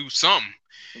Justin gonna do something.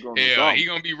 We're gonna do Yeah, he something.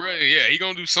 gonna be ready. Yeah, he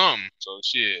gonna do something. So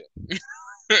shit.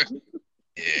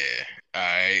 Yeah. All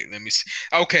right. Let me see.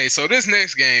 Okay, so this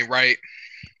next game, right?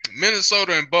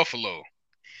 Minnesota and Buffalo.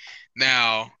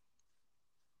 Now,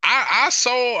 I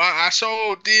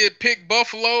so did pick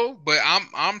Buffalo, but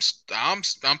I'm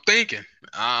thinking.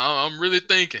 I'm really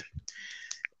thinking.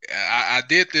 I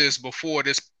did this before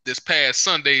this past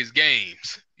Sunday's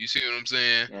games. You see what I'm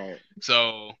saying? Right.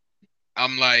 So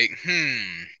I'm like, I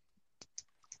mean,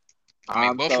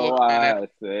 I'm Buffalo so playing at I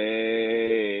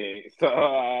say. So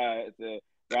I say.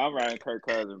 Bro, I'm riding Kirk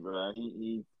Cousins, bro.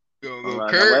 I'm go riding that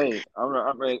Kurt. way.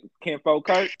 I'm ready. Kenfo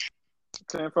Kirk.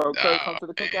 Kenfo Kirk Oh come to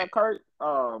the man. cookout Kirk.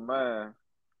 Oh man.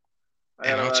 I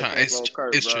And gotta I'm ride trying. Kenfo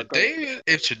Kirk, Is bro. Cause Tre'Davious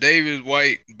if Tre'Davious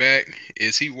White back?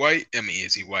 Is he white? I mean,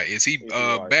 is he white? Is he if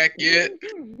he white. back yet?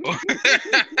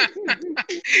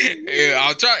 Yeah,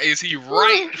 I'll try. Is he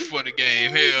right for the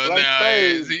game? Hell, Like now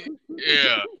is Spade. he?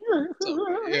 Yeah. So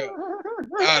yeah,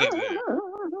 out of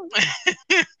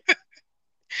there.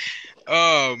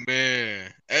 Oh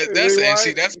man, Is that's he and see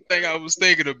white? that's the thing I was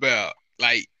thinking about.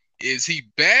 Like, is he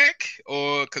back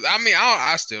or? Because I mean,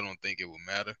 I still don't think it would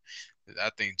matter. 'Cause I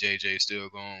think JJ still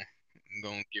gonna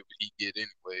get what he get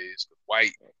anyways.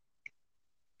 White,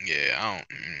 yeah, I don't.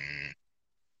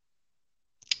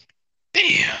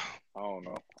 Damn, I don't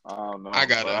know. I don't I know,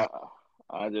 gotta. but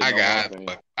I just I know one got. thing.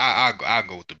 I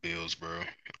go with the Bills, bro.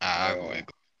 I go Uh, with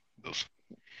the Bills.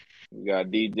 we got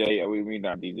DJ. We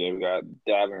not DJ. We got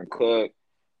Dalvin Cook.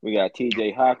 We got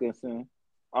TJ Hawkinson.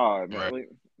 Oh man,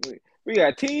 Right, we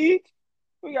got Teach.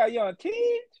 We got young Teach.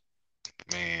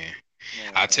 man.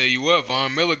 I tell Man, you what,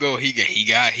 Von Miller go. He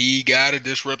got to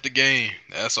disrupt the game.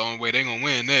 That's the only way they gonna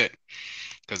win that.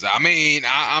 Because I mean,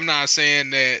 I'm not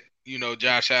saying that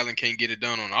Josh Allen can't get it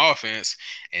done on offense,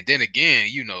 and then again,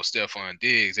 Stephon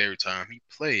Diggs every time he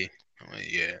play, I mean,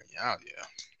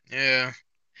 yeah.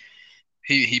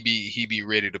 He be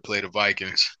ready to play the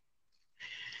Vikings.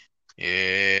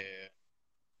 Yeah.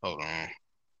 Hold on.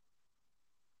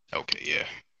 Okay.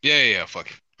 Yeah. Fuck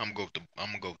it. I'm gonna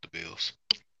go with the Bills.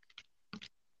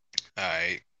 All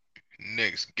right.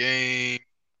 Next game: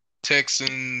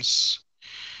 Texans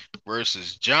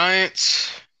versus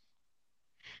Giants.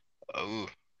 Oh.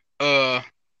 Uh.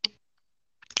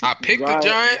 I picked the Giant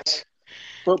Giants.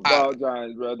 I football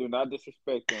Giants, bro. Do not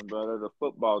disrespect them, bro. They're the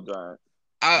football Giants.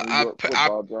 New I York I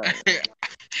football Giants.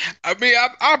 I, I mean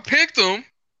I picked them,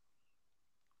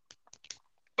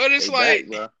 but it's They back, like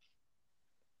bro.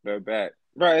 They're back,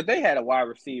 bro. If they had a wide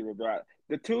receiver, bro,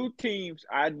 the two teams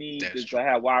I need that's to true.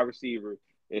 have wide receiver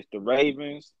is the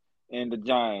Ravens and the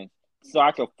Giants, so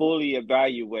I can fully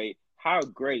evaluate how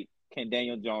great can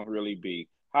Daniel Jones really be.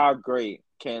 How great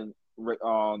can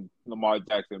Lamar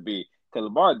Jackson be? Because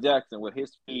Lamar Jackson, with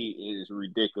his speed, is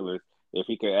ridiculous. If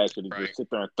he could actually Right, just sit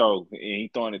there and throw, and he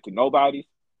throwing it to nobody,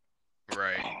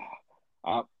 right.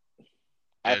 I,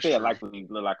 I That's feel true. like he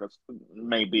look like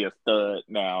maybe a stud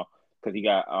now because he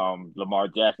got Lamar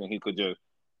Jackson. He could just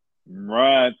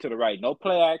run to the right, no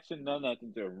play action, no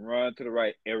nothing, just run to the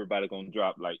right. Everybody gonna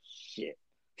drop like shit,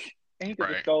 and he could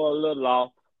just Right. throw a little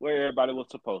off where everybody was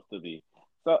supposed to be.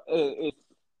 So it's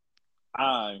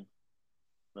I'm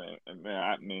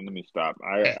man. Let me stop.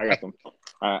 I got some.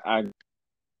 I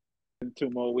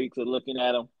 2 more weeks of looking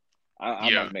at them. I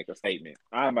Yeah. might make a statement.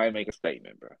 I might make a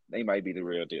statement, bro. They might be the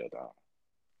real deal, dog.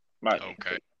 Might make a Okay.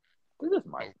 statement. They just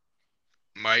might. Oh,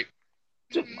 might.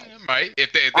 Just might. Might.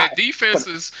 If I that defense cause,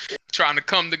 is trying to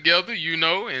come together,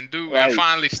 and like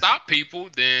finally stop people,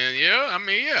 then yeah, I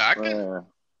mean, yeah, I can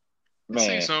man, see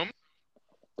man, some.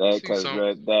 that See because some.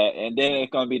 that, and then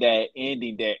it's gonna be that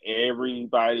ending that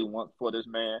everybody wants for this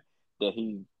man. That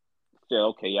he said,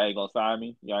 okay, y'all ain't gonna sign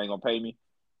me, y'all ain't gonna pay me.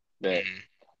 That Mhm.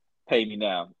 pay me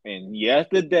now. And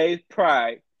yesterday's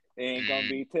pride ain't gonna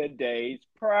be today's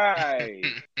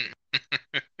pride.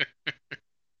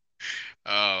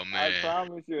 Oh man, I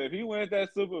promise you, if he wins that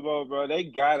Super Bowl, bro, they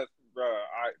got us, bro.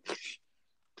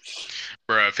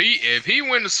 bro. If he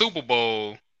win the Super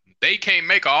Bowl, they can't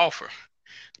make an offer.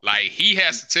 Like he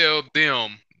has to tell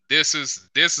them this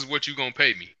is what you gonna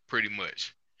pay me, pretty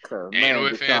much. Cause Ain't no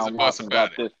man, ifs, ands, or Deshaun buts Watson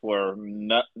about got it. this for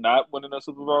not winning a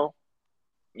Super Bowl.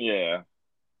 Yeah,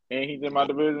 and he's in my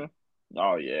Boy, division.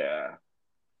 Oh yeah,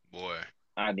 boy.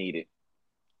 I need it.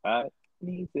 I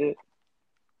need it.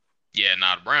 Yeah,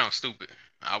 nah, the Browns stupid.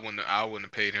 I wouldn't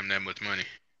have paid him that much money.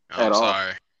 At I'm all.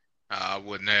 sorry. I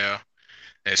wouldn't have.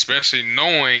 Especially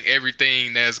knowing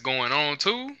everything that's going on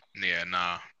too. Yeah,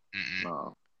 nah. Mm-mm.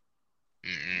 No.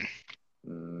 Mm-mm.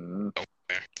 Mm.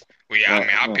 Okay. Well, yeah,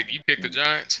 I mean, you picked the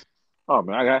Giants. Oh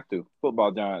man, I got to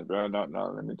football Giants, bro.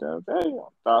 No, let me tell you,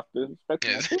 stop disrespecting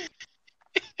Yes. that too.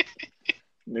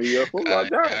 New York football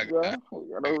Giants, bro.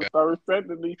 We gotta start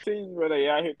respecting these teams where they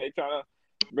out here. They trying to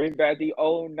bring back the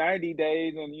old '90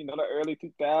 days and the early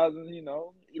 2000s.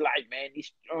 You like man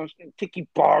these Tiki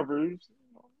Barbers.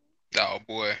 Oh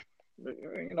boy.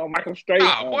 Michael Strahan.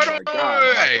 Oh Oh boy, my God,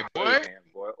 hey Michael boy. Strahan,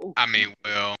 boy. Ooh, I mean,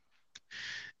 well,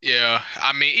 yeah.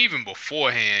 I mean, even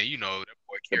beforehand, that boy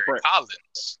the Kerry Brent.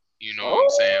 Collins. You know what I'm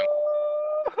saying?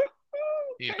 Oh,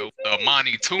 The KC.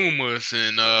 Monty Toomas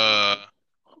and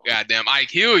goddamn Ike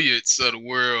Hilliards of the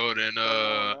world and Come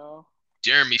on now.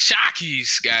 Jeremy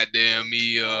Shockey's goddamn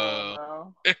me Come on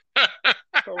now.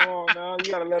 Come on now.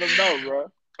 You gotta let him know,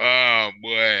 bro. Oh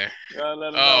boy. You gotta let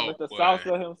him know, Oh Mr. boy.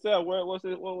 Salsa himself. What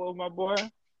was my boy?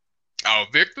 Oh,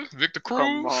 Victor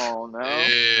Come Cruz. on now.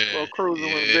 Yeah. Well,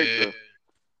 cruising with Yeah. Victor.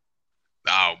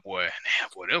 Oh boy, man,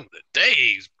 boy, them the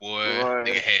days, boy. Nigga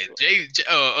Right.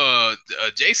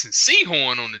 had Jason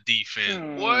Sehorn on the defense,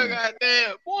 boy.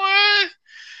 Goddamn, boy.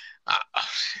 Uh,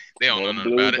 they don't Boy, know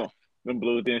nothing about it. them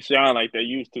blues didn't shine like they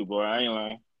used to, boy. I ain't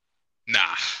lying.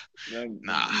 Nah. Them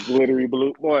Nah. glittery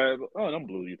blue, boy. Oh, them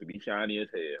blues used to be shiny as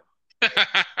hell.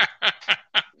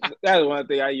 That's one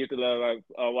thing I used to love, like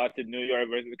watching New York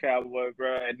versus the Cowboys,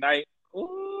 bro. At night,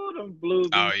 ooh, them blues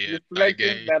Oh be yeah, night reflecting.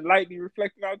 game, That light be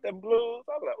reflecting out them blues.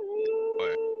 I'm like,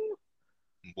 boy. ooh.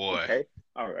 Boy. Okay.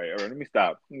 All right. Let me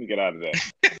stop. Let me get out of that.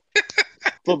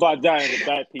 Football Giants are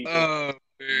bad people. Oh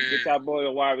man. Get that boy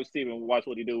a wide receiver and watch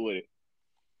what he do with it.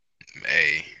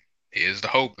 Hey, here's the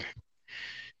hoping.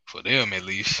 For them at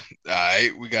least. All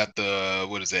right, we got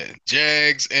what is that?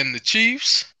 Jags and the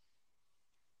Chiefs.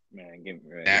 Man, give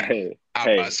me Now, hey, I'm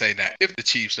about to say that if the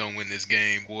Chiefs don't win this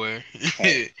game, boy.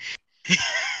 hey,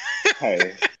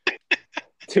 hey.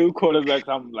 Two quarterbacks,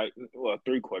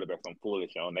 three quarterbacks I'm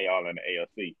foolish on. They all in the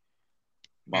AFC.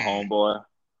 My homeboy.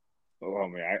 Oh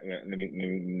man,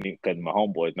 because my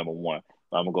homeboy is number one.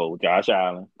 So I'm gonna go with Josh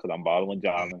Allen because I'm balling with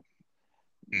Josh Allen.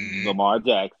 Lamar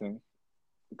Jackson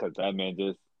because that man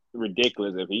just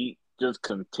ridiculous. If he just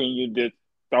continued this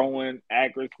throwing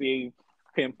accuracy,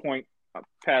 pinpoint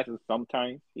passes,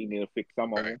 sometimes he need to fix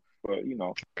some of them. But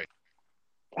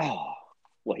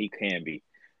what he can be.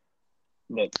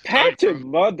 Look, Patrick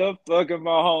motherfucking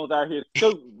Mahomes out here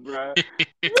scooting, bro.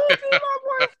 You see my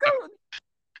boy scooting?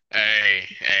 Hey,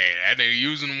 that nigga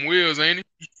using them wheels, ain't he?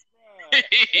 Bruh,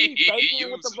 he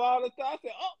faking with the ball and stuff. I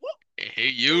said, oh, what? He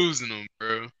using them,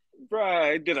 bro. Bro,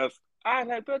 I was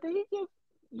like, bro, did he just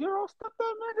Euro step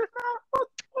that man just now?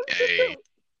 What did he do?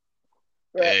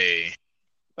 Hey.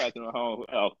 Patrick Mahomes,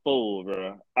 a fool,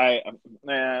 bro.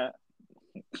 Man,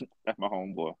 that's my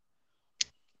homeboy.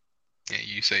 And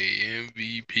you say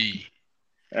MVP.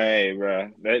 Hey, bro,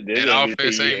 that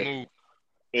offense ain't moving.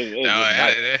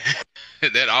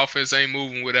 That offense ain't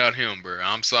moving without him, bro.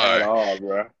 I'm sorry. At all,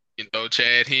 bro. You throw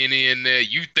Chad Henne in there.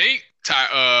 You think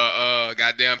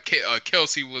goddamn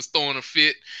Kelsey was throwing a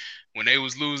fit when they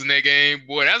was losing that game?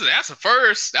 Boy, that's the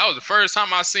first. That was the first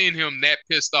time I seen him that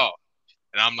pissed off.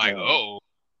 And I'm like, oh,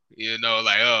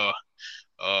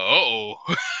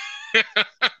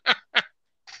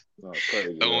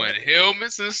 crazy, throwing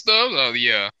helmets and stuff. Oh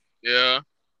yeah.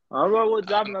 I was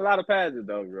dropping a lot of passes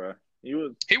though, bro. He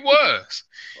was. He was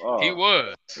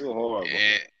horrible.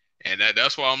 And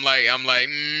that's why I'm like,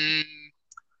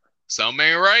 something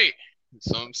ain't right.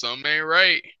 Something ain't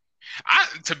right.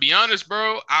 To be honest,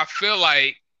 bro, I feel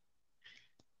like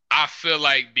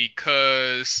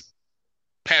because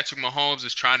Patrick Mahomes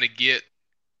is trying to get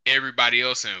everybody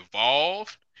else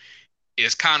involved,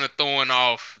 it's kind of throwing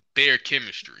off their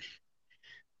chemistry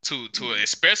to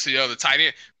especially the other tight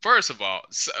end. First of all,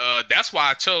 that's why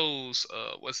I chose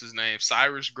what's his name,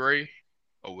 Cyrus Gray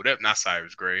or whatever. Not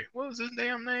Cyrus Gray. What was his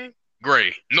damn name?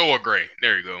 Gray. Noah Gray.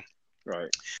 There you go. Right.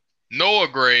 Noah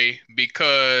Gray,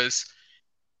 because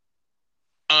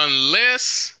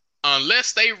unless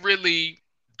they really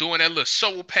doing that little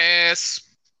show pass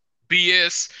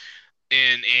BS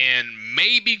and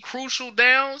maybe crucial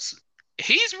downs,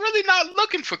 he's really not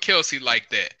looking for Kelsey like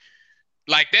that.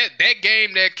 Like that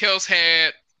game that Kels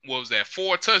had, what was that,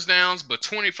 4 touchdowns but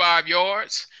 25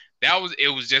 yards?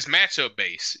 It was just matchup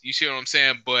based. You see what I'm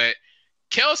saying? But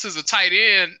Kels is a tight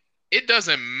end. It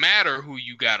doesn't matter who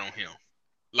you got on him.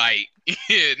 Like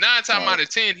 9 times out of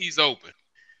 10, he's open.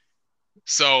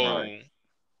 So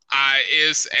I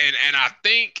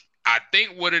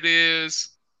think what it is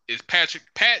Pat.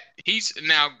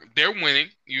 They're winning,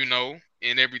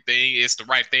 and everything. It's the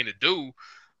right thing to do,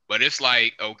 but it's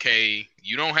like, okay,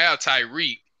 you don't have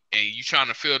Tyreek, and you trying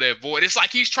to fill that void. It's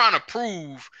like he's trying to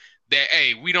prove that,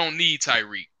 hey, we don't need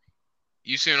Tyreek.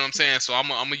 You see what I'm saying? So I'm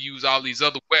gonna use all these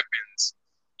other weapons.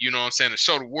 You know what I'm saying, to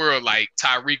show the world like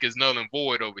Tyreek is null and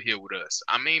void over here with us.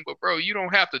 I mean, but bro, you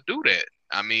don't have to do that.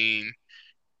 I mean,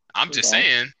 I'm just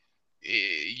saying,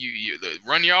 you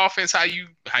run your offense how you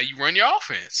run your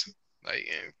offense. Like,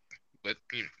 but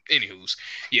anywho's,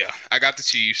 yeah, I got the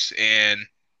Chiefs, and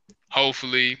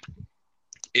hopefully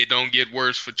it don't get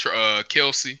worse for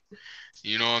Kelsey.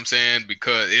 You know what I'm saying?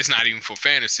 Because it's not even for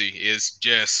fantasy. It's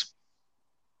just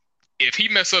if he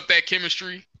mess up that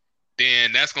chemistry,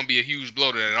 then that's gonna be a huge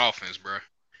blow to that offense, bro.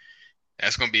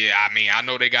 That's gonna be. I mean, I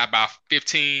know they got about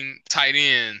 15 tight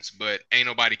ends, but ain't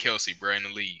nobody Kelsey, bro, in the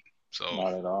league. So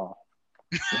not at all.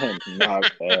 Not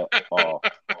at all.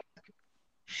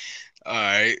 All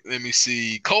right, let me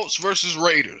see. Colts versus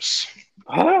Raiders.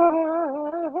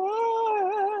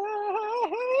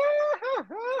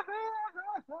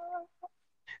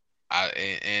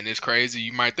 And it's crazy.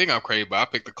 You might think I'm crazy, but I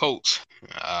picked the Colts.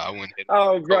 I went.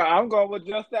 Oh, bro, I'm going with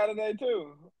just Saturday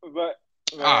too. But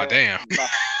man, damn.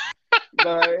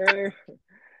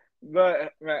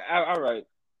 but man, all right.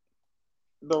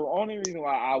 The only reason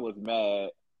why I was mad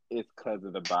is because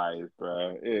of the bias,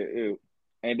 bro.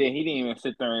 And then he didn't even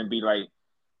sit there and be like,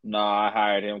 "Nah, I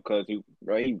hired him because he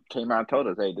came out and told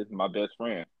us, hey, this is my best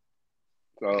friend."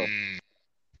 So,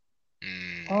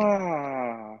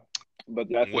 but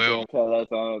that's what they tell us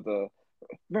on the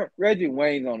Reggie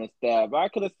Wayne's on the staff. I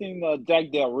could have seen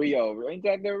Jack Del Rio. Ain't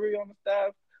Jack Del Rio on the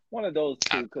staff? One of those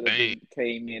two could have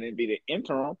came in and be the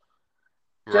interim.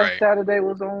 Right. Jeff Saturday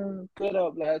was on Put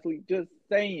Up last week, just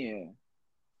saying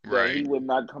that he would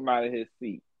not come out of his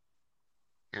seat.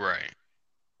 Right.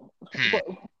 But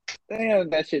damn,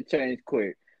 that shit changed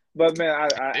quick. But man,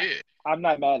 I'm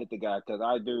not mad at the guy because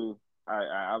I do.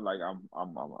 I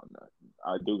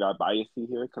do got bias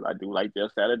here because I do like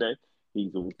Jeff Saturday.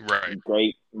 He's a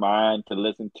great mind to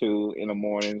listen to in the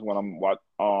mornings when I'm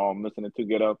listening to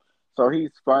Get Up. So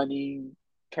he's funny,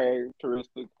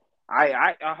 characteristic.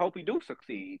 I hope he do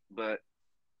succeed, but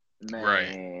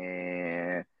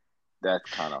man, that's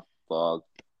kind of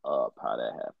fucked up how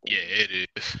that happened. Yeah, it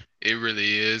is. It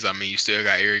really is. I mean, you still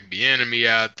got Eric Bieniemy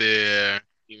out there.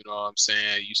 You know what I'm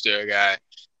saying? You still got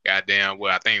goddamn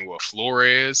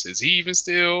Flores. Is he even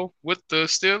still with the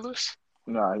Steelers?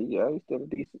 No, he's still a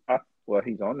decent. Well,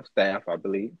 he's on the staff, I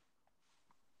believe.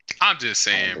 I'm just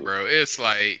saying, bro. It's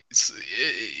like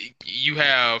you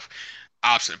have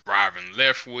opposite Byron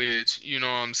Leftwich, you know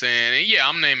what I'm saying? And yeah,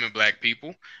 I'm naming black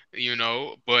people,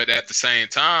 but at the same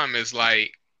time, it's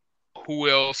like who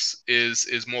else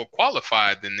is more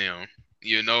qualified than them,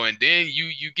 and then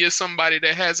you get somebody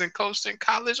that hasn't coached in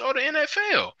college or the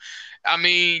NFL. I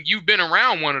mean, you've been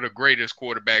around one of the greatest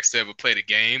quarterbacks to ever play the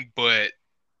game, but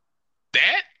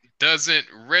that doesn't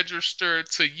register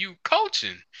to you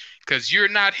coaching because you're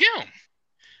not him.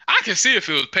 I can see if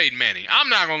it was Peyton Manning. I'm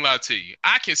not gonna lie to you.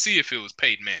 I can see if it was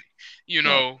Peyton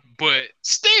Manning, but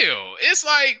still, it's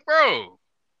like, bro.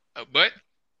 But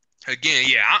again,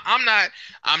 yeah, I'm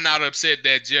not upset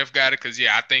that Jeff got it because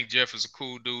I think Jeff is a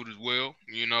cool dude as well.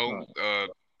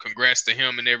 Congrats to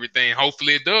him and everything.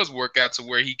 Hopefully it does work out to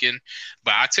where he can.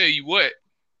 But I tell you what,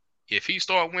 if he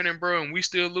start winning, bro, and we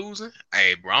still losing,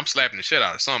 hey, bro, I'm slapping the shit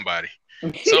out of somebody.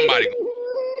 Somebody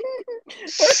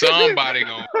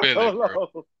gonna feel it,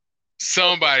 bro.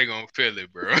 Somebody gonna feel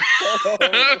it, bro.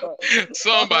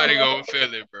 Somebody gonna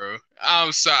feel it, bro.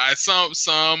 I'm sorry.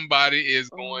 Somebody is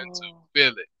going to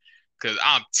feel it. Cause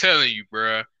I'm telling you,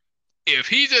 bro, if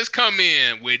he just come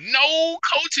in with no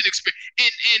coaching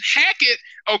experience and Hackett,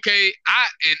 okay,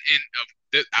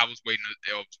 I was waiting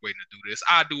to do this.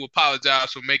 I do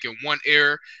apologize for making one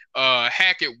error.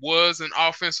 Hackett was an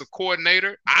offensive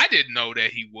coordinator. I didn't know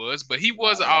that he was, but he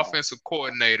was an offensive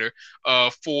coordinator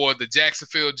for the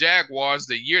Jacksonville Jaguars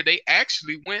the year they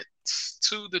actually went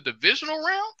to the divisional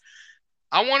round.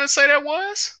 I want to say that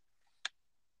was.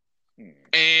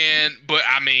 But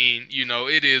I mean,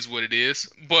 it is what it is.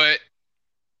 But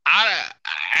out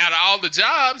of all the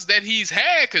jobs that he's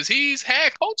had, because he's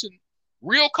had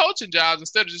real coaching jobs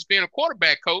instead of just being a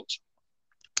quarterback coach,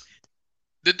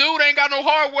 the dude ain't got no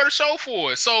hardware to show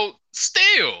for it. So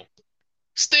still,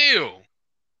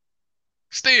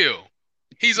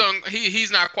 he's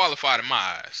not qualified in my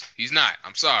eyes. He's not.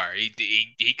 I'm sorry.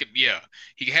 He could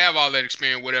he could have all that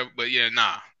experience, whatever. But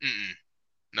nah.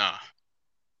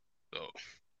 So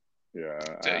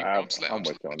I'm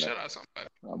with you on that.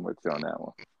 I'm with you on that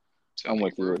one. I'm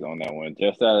with you on that one.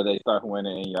 Just Saturday start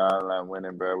winning and y'all not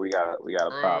winning, bro. We got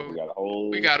a problem.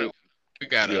 We got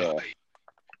a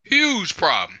huge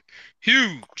problem.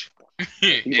 Huge. and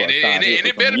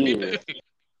it better be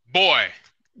boy.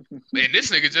 And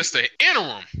this nigga just the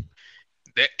interim.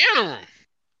 The interim.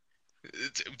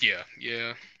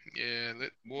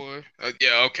 Boy.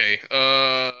 Okay.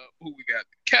 Who we got?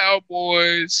 The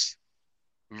Cowboys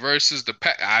versus the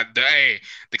Pack.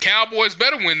 The Cowboys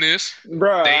better win this,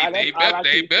 bro. They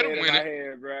better win it,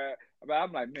 head, bro. But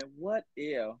I'm like, man, what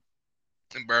if,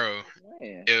 bro?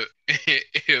 If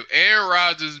Aaron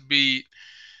Rodgers beat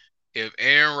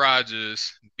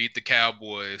the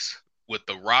Cowboys with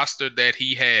the roster that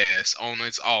he has on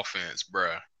its offense,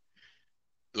 bro,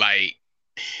 like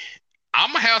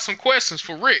I'm gonna have some questions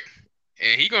for Rick,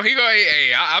 and he gonna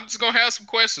hey, I'm just gonna have some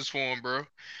questions for him, bro.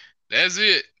 That's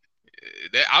it.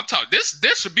 I'm talking. This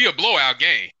should be a blowout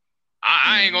game.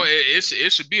 I ain't gonna.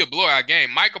 It should be a blowout game.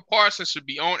 Michael Parsons should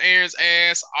be on Aaron's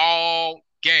ass all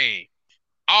game.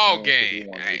 All game. He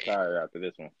want to retire after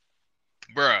this one,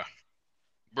 bruh.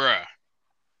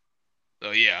 So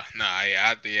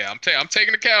I'm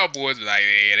taking the Cowboys. Like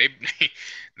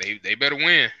they better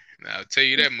win. I'll tell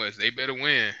you that much. They better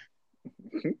win.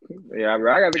 Yeah,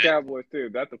 bro, I got the Cowboys too.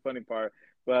 That's the funny part.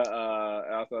 But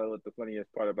also, what the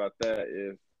funniest part about that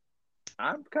is,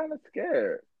 I'm kind of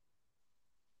scared.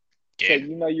 Yeah.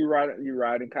 You're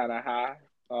riding kind of high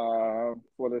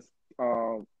for this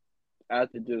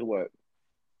after just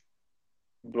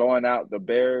blowing out the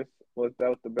Bears. Was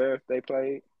that the Bears they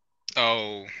played?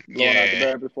 Oh, blowing out the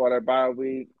Bears before that bye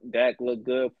week. Dak looked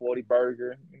good, 40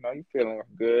 burger. You feeling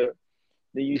good.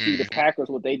 Then you see the Packers,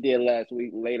 what they did last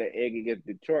week, laid an egg against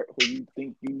Detroit, who you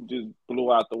think you just blew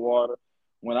out the water.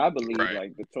 When I believe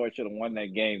like Detroit should have won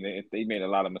that game, they made a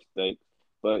lot of mistakes.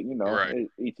 But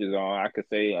each is on. I could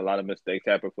say a lot of mistakes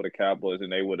happened for the Cowboys,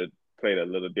 and they would have played a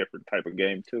little different type of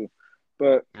game too.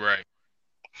 But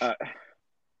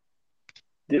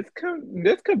this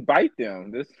could bite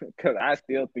them. Because I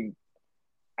still think,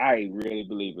 I really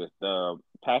believe if the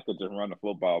Packers just run the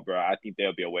football, bro, I think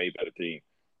they'll be a way better team.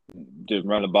 Just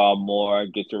run the ball more,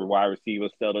 get your wide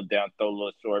receivers settled down, throw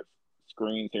little short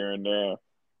screens here and there,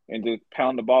 and just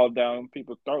pound the ball down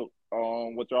people's throats.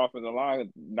 With your offensive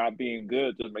line not being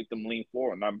good, just make them lean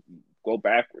forward, not go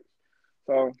backwards.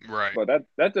 So, but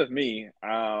that's just me.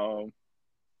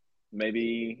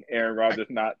 Maybe Aaron Rodgers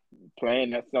not playing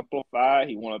that simplified.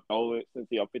 He want to throw it since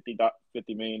he's a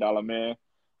 $50 million man.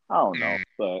 I don't know,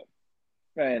 but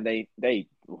man, they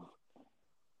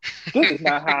this is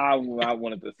not how I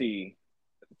wanted to see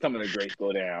some of the greats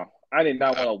go down. I did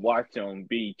not want to watch them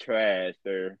be trashed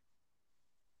their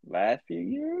last few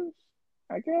years,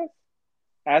 I guess.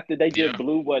 After they just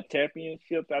blew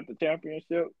championships after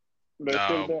championship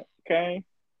that came.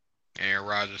 Aaron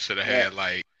Rodgers should have had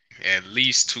like at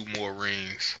least 2 more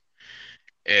rings.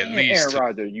 Aaron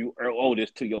Rodgers, you owe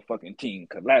this to your fucking team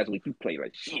because last week you played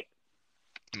like shit.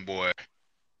 Boy.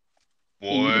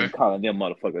 You been calling them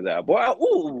motherfuckers out. Boy,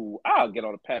 I'll get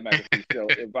on the Pat McAfee show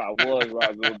if I was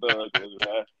Rodgers Douglas,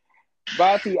 man.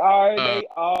 But see, they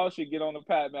all should get on the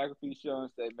Pat McAfee show and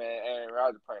say, man, Aaron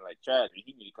Rodgers playing like trash.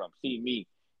 He need to come see me.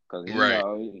 Because,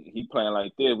 he playing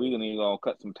like this. We need to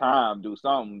cut some time, do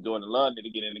something. Jordan Love need to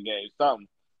get in the game, something.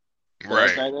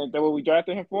 Right. Ain't that what we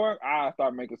drafted him for? I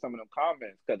start making some of them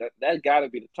comments. Because that's got to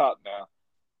be the top now.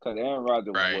 Because Aaron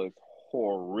Rodgers was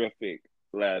horrific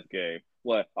last game.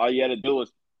 What? All you had to do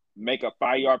was make a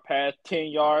 5-yard pass, 10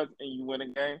 yards, and you win a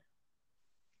game?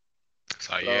 That's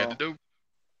all you had to do.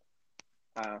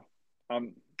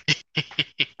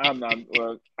 I'm not.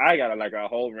 Well, I got a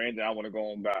whole range. I want to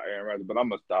go on about Aaron Rodgers, but I'm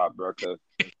gonna stop, bro. Because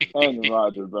Aaron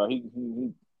Rodgers,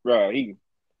 bro,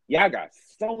 y'all got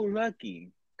so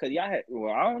lucky. Cause y'all had.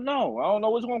 Well, I don't know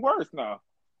which one worse now.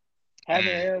 Having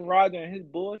Aaron Rodgers and his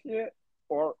bullshit,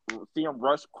 or see him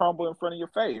crumble in front of your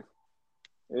face.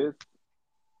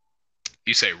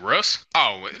 You say Russ?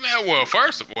 Oh man. Well,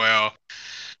 first of all,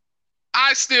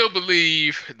 I still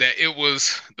believe that it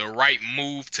was the right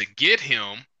move to get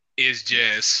him. Is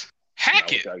just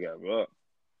hack it.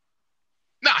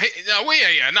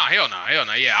 Hell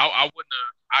no. Yeah, I wouldn't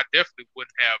have. I definitely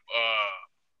wouldn't have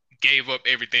gave up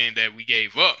everything that we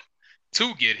gave up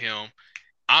to get him.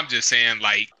 I'm just saying,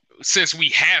 like, since we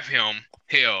have him,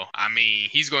 hell, I mean,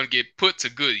 he's going to get put to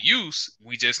good use.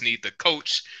 We just need the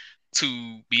coach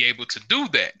to be able to do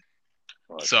that.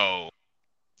 Right. So,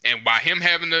 and by him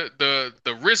having the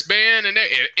wristband and that,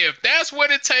 if that's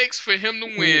what it takes for him to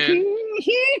win,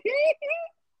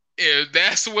 if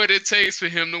that's what it takes for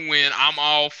him to win, I'm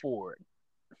all for it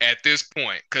at this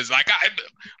point.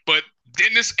 But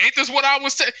then ain't this what I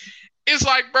was saying? It's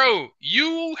like, bro,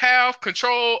 you have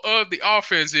control of the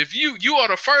offense. If you are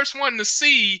the first one to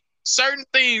see certain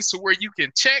things to where you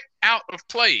can check out of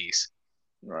plays.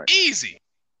 Right. Easy.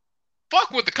 Fuck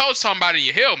what the coach talking about in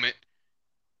your helmet.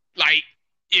 Like,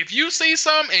 if you see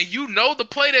something and you know the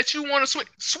play that you want to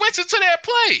switch it to that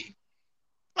play.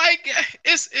 Like,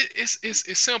 it's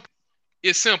simple.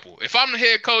 It's simple. If I'm the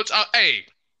head coach, I'm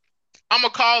going to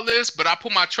call this, but I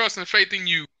put my trust and faith in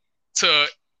you to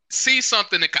see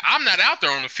something that I'm not out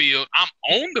there on the field. I'm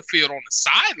on the field on the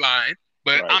sideline,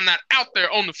 but right. I'm not out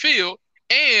there on the field,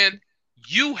 and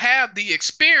you have the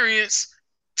experience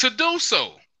to do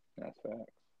so. That's right.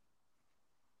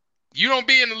 You don't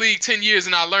be in the league 10 years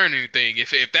and not learn anything.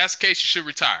 If that's the case, you should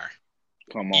retire.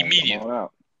 Come on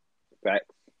out.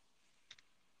 Facts.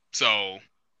 So,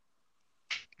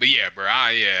 but yeah, bro.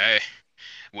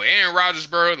 With Aaron Rodgers,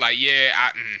 bro, like, yeah,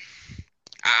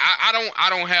 I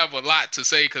don't have a lot to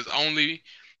say because only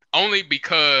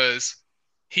because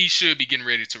he should be getting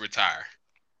ready to retire.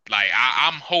 Like,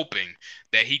 I'm hoping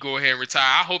that he go ahead and retire.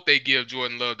 I hope they give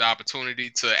Jordan Love the opportunity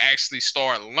to actually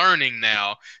start learning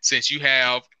now, since you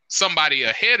have somebody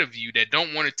ahead of you that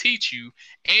don't want to teach you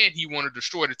and he want to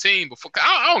destroy the team before.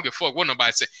 I don't give a fuck what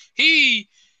nobody say.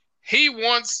 He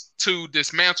wants to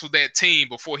dismantle that team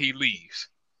before he leaves.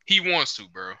 He wants to,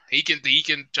 bro. He can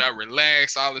try to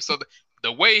relax, all this other.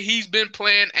 The way he's been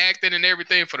playing, acting, and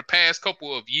everything for the past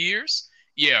couple of years,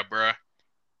 yeah, bro.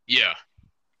 Yeah.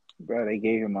 Bro, they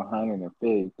gave him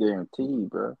 150 guaranteed,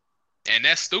 bro. And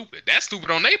that's stupid. That's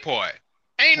stupid on their part.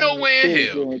 Ain't no way in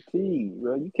hell. Guaranteed,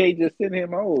 bro. You can't just send him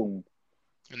home.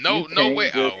 No way.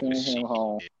 Send him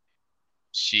home.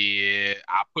 Shit.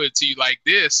 I put it to you like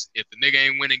this: if the nigga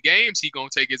ain't winning games, he gonna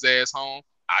take his ass home.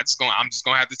 I'm just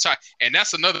gonna have to try. And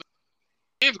that's another.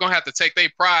 Team's gonna have to take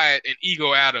their pride and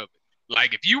ego out of it.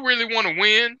 Like, if you really want to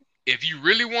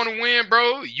win,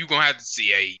 bro, you gonna have to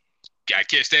see, hey, gotta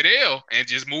catch that L and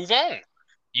just move on.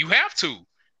 You have to,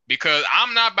 because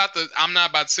I'm not about to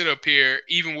sit up here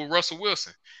even with Russell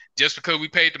Wilson just because we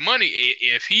paid the money.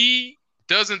 If he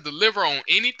doesn't deliver on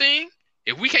anything,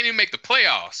 if we can't even make the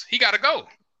playoffs, he gotta go.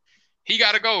 He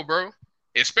gotta go, bro.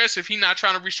 Especially if he's not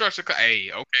trying to restructure.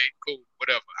 Hey, okay, cool,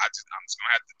 whatever. I'm just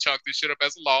gonna have to chalk this shit up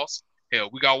as a loss. Hell,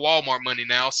 we got Walmart money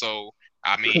now, so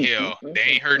I mean, hell, they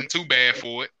ain't hurting too bad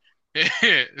for it.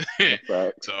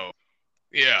 Right. So,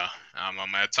 yeah, I'm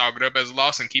gonna talk it up as a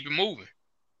loss and keep it moving.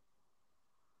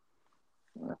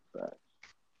 That's right.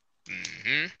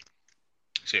 Mm-hmm.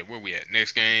 Shit, where we at?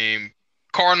 Next game,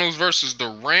 Cardinals versus the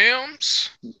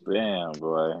Rams. Damn,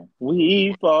 boy,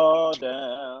 we fall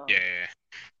down. Yeah,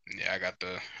 I got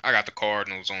the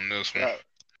Cardinals on this one.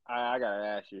 I gotta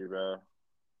ask you, bro.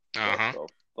 Uh-huh. What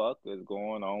the fuck is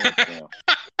going on with them?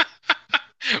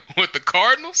 With the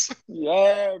Cardinals?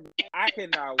 Yeah, I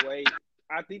cannot wait.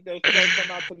 I think they're supposed to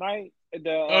come out tonight.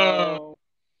 The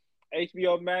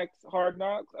HBO Max Hard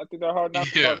Knocks. I think they're Hard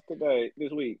Knocks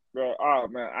this week, bro. Oh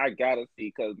man, I gotta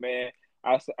see, because man,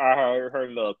 I heard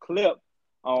a little clip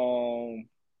on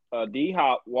D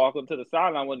Hop walking to the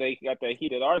sideline when they got that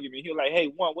heated argument. He was like, "Hey,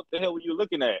 Juan, what the hell were you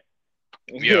looking at?"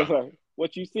 And he was like,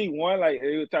 "What you see, Juan?" Like,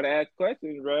 he was trying to ask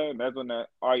questions, bro, and that's when that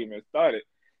argument started.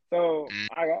 So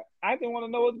I didn't want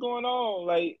to know what's going on.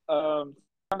 Like,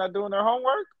 not doing their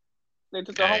homework. They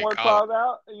took the homework clause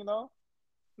out, you know.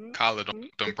 Collar them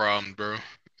problems, bro.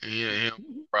 Yeah,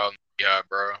 problem. Yeah,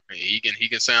 bro. He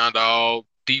can sound all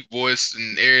deep voice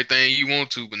and everything you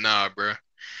want to, but nah, bro.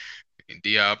 And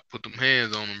D.I. put them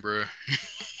hands on him, bro.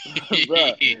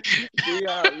 Bro,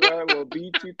 D.I. will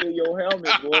beat you through your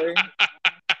helmet, boy.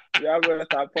 Y'all better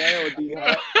stop playing with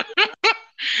D.I.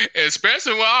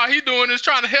 Especially when all he doing is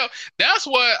trying to help. That's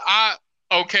what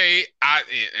again,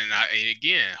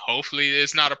 hopefully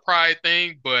it's not a pride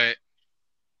thing, but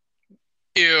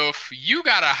if you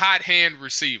got a hot hand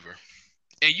receiver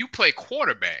and you play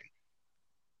quarterback,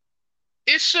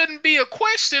 it shouldn't be a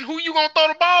question who you gonna throw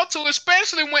the ball to,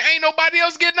 especially when ain't nobody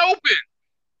else getting open.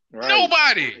 Right.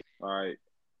 Nobody. Right.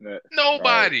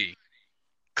 Nobody. Right.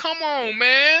 Come on,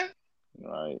 man.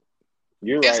 Right.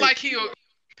 You're it's right.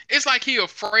 It's like he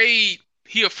afraid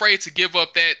he afraid to give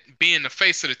up that being the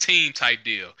face of the team type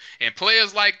deal. And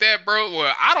players like that, bro.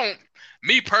 Well,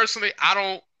 me personally, I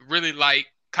don't really like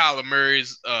Kyler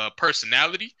Murray's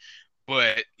personality,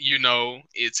 but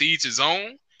it's each his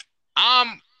own.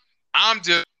 I'm I'm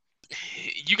just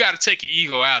you got to take your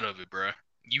ego out of it, bro.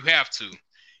 You have to.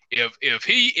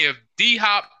 If D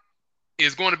Hop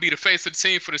is going to be the face of the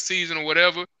team for the season or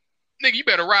whatever, nigga, you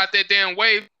better ride that damn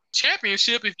wave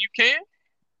championship if you can.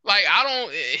 Like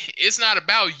it's not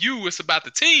about you, it's about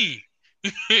the team.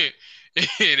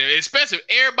 And especially if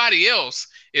everybody else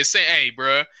is saying, "Hey,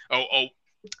 bro,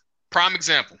 prime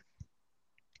example,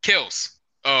 Kels,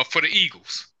 for the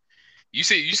Eagles. You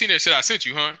seen that shit I sent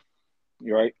you, huh?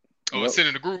 You're right. Oh, it's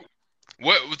in the group.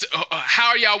 How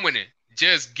are y'all winning?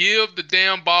 Just give the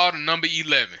damn ball to number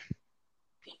 11.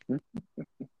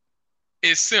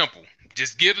 It's simple.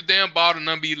 Just give the damn ball to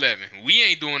number 11. We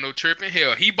ain't doing no tripping.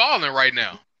 Hell, he balling right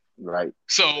now. Right.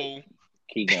 So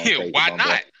why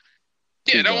not?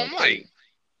 Yeah, that's what I'm like.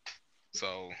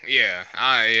 So yeah,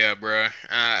 bro.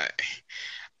 I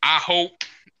hope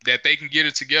that they can get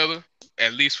it together,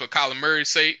 at least for Kyler Murray's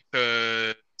sake,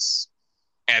 because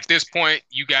at this point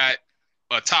you got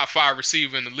a top 5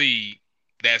 receiver in the league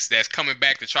that's coming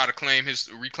back to try to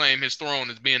reclaim his throne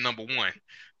as being number 1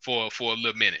 for a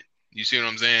little minute. You see what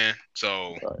I'm saying?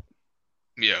 So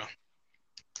yeah.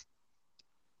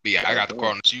 But yeah, I got the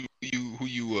Cardinals. Who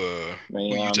you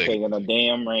Man, I'm taking the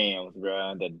damn Rams,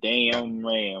 bro. The damn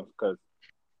Rams, because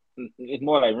it's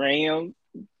more like Rams.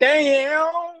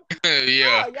 Damn.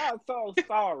 Yeah. Y'all so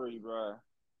sorry, bro.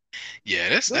 Yeah,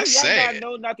 that's sad. Y'all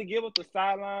know not to give up the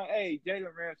sideline. Hey,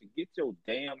 Jalen Ramsey, get your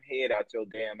damn head out your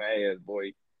damn ass,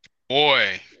 boy.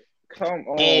 Boy. Come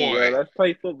on, bro. Let's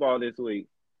play football this week.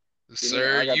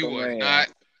 Sir,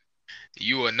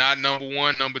 you are not number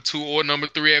 1, number 2, or number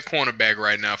 3 at cornerback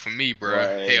right now for me, bro.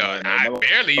 Right, hell, I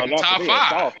barely even top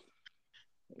 5.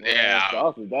 Yeah,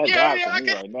 Sauce is that guy for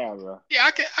me right now, bro. Yeah,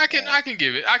 I can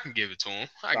give it. I can give it to him.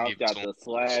 Sauce got the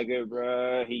swagger,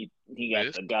 bro. He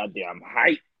got the goddamn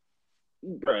height,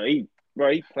 bro. He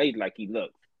played like he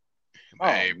looked.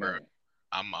 Hey, bro,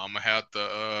 I'm gonna have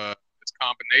this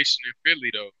combination in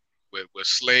Philly though with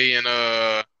Slay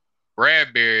and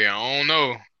Bradbury. I don't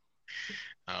know.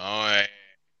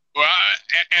 Well,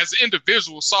 as an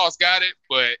individual, Sauce got it,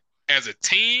 but as a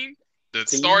team,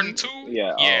 starting two,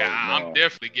 I'm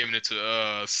definitely giving it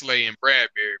to Slay and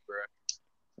Bradbury, bro.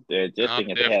 They're just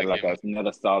thinking they had like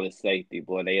another solid safety,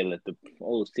 boy. They let the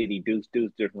old city Deuce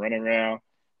just run around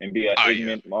and be an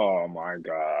ignorant. Yeah. Oh my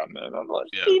god, man! I'm like,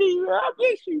 CD, I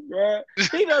miss you, bro.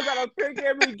 He done got to pick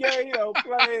every game he don't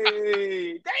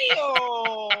play. Damn.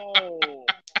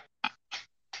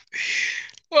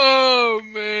 Oh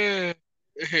man.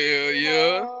 Hell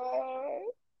yeah.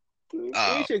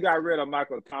 We should got rid of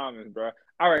Michael Thomas, bro.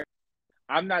 All right.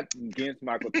 I'm not against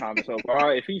Michael Thomas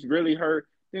overall. If he's really hurt,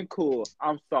 then cool.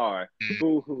 I'm sorry.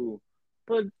 Boo-hoo.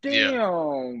 But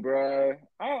damn, bro.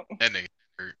 That nigga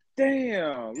hurt.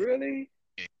 Damn, really?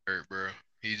 He hurt, bro.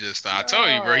 I told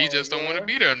you, bro, he just don't want to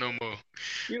be there no more.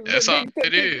 That's all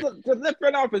it is. The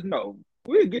front office, no.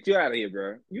 We'll get you out of here,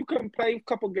 bro. You come play a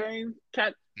couple games.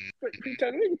 Get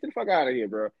the fuck out of here,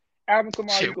 bro. Alvin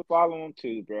Kamara, you can follow him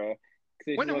too, bro.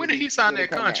 When did he sign that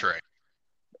contract?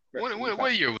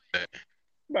 What year was that?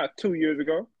 About 2 years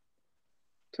ago.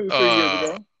 3 years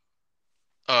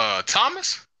ago.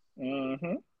 Thomas?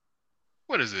 Mm-hmm.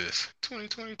 What is this?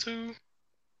 2022?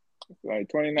 Like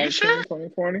 2019, sure?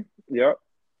 2020? Yep.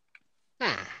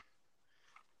 I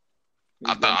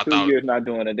thought 2 years not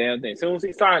doing a damn thing. As soon as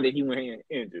he signed it, he went in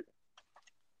injured.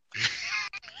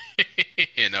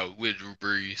 With Drew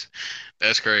Brees.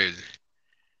 That's crazy.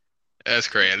 That's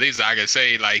crazy. At least I can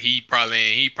say like he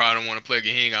probably don't want to play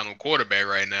because he ain't got no quarterback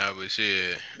right now. But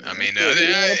shit, I mean, he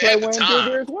didn't play when Drew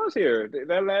Brees was here.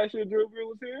 That last year Drew Brees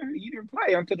was here, he didn't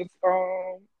play until the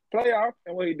playoff.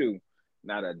 And what he do?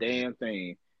 Not a damn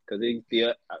thing. Cause he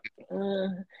still,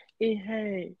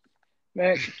 hey,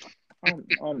 man,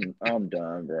 I'm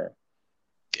done, bro.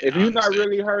 Yeah, if you're not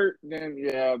really hurt, then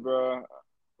yeah, bro,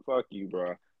 fuck you,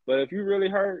 bro. But if you really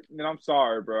hurt, then I'm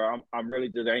sorry, bro. I'm really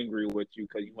just angry with you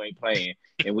because you ain't playing,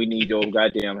 and we need your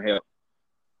goddamn help.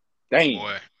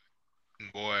 Damn.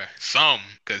 Boy,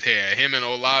 because him and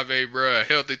Olave, bro, a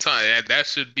healthy time. That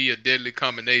should be a deadly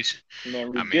combination.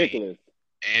 Man, ridiculous.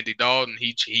 I mean, Andy Dalton,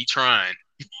 he trying.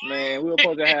 Man, we were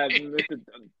supposed to have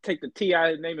take the T out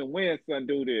of his name and win, son,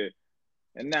 do this.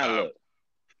 And now look.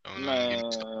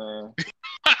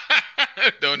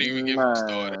 Don't even get me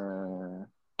started.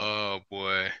 Oh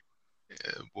boy.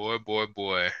 Yeah,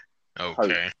 boy.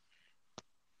 Okay.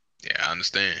 Yeah, I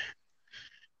understand.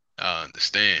 I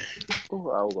understand. Oh,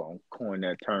 I was gonna coin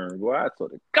that term, boy. I swear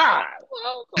to God,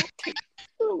 well, I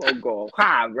was gonna go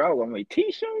high, bro. I was gonna make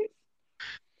T-shirts.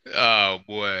 Oh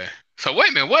boy. So wait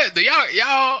a minute, what do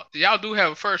y'all do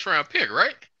have a first round pick,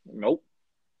 right? Nope.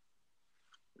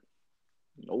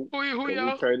 Nope. Who Because we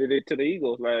y'all? traded it to the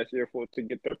Eagles last year to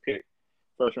get their pick,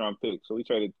 first round pick. So we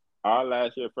traded our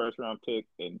last year first round pick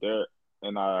and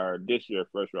our this year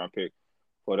first round pick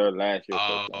for their last year first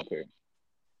Oh, round pick.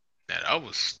 that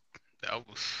was.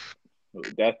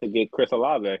 That's to get Chris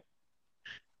Olave.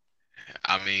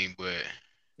 I mean, but You know what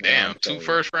I'm damn, two saying?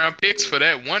 first round picks for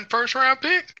that one first round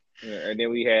pick. Yeah, and then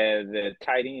we had the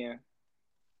tight end.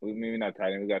 Maybe not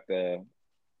tight end. We got the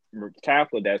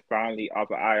tackle that's finally off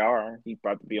of IR. He's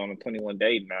about to be on the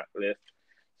 21-day list.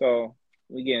 So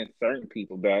we getting certain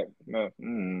people back. No,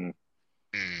 Mm,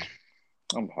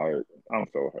 I'm hurt. I'm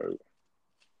so hurt.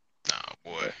 nah,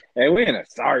 boy. And we're in a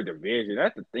sorry division.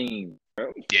 That's the thing.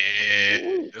 Bro. Yeah,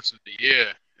 this was the year.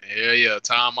 Yeah.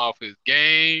 Time off his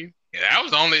game. Yeah, that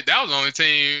was the only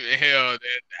team hell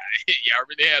that y'all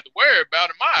really had to worry about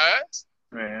in my eyes.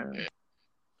 Man,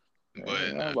 Yeah, man,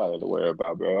 but nobody to worry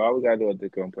about, bro. All we gotta do is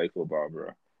just come play football, bro.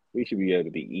 We should be able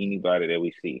to beat anybody that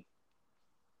we see.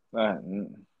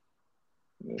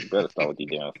 Better start with the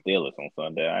damn Steelers on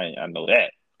Sunday. I know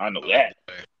that. I know oh that.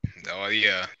 boy, oh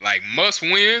yeah, like must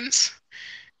wins.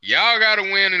 Y'all gotta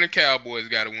win, and the Cowboys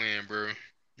gotta win, bro.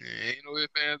 Ain't no ifs,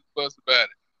 ands, or buts about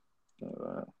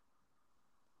Uh, it.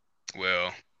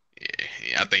 Well,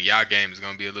 yeah, I think y'all game is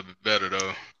gonna be a little bit better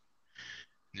though,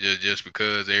 just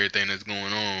because everything that's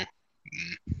going on.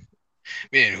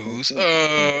 Man, who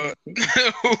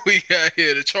we got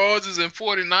here? The Chargers and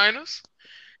 49ers?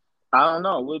 I don't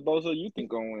know. What both of you think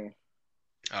gonna win?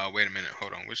 Wait a minute.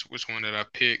 Hold on. Which one did I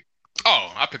pick?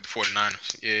 Oh, I picked the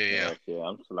 49ers. Yeah. Yeah, shit.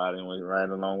 I'm sliding right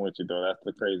along with you though. That's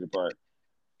the crazy part.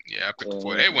 Yeah, I picked the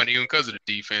 49ers. It wasn't even because of the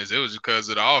defense. It was because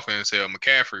of the offense. Hell,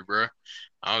 McCaffrey, bro.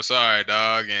 I'm sorry,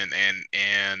 dog. And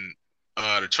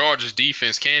the Chargers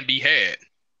defense can be had.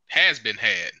 Has been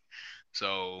had.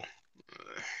 So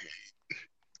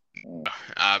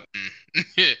I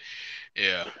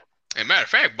yeah. And matter of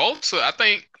fact, Bosa, I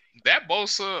think that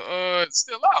Bosa is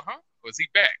still out, huh? Or is he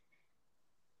back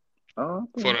I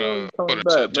for think the Joey's for coming the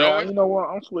back, Joey? man. You know what?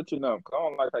 I'm switching up. I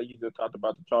don't like how you just talked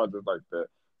about the Chargers like that.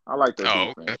 I like their Oh,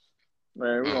 okay. defense. Man,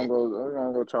 we're Oh, gonna go. We're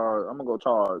gonna go charge. I'm gonna go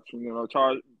charge. You know,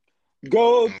 charge.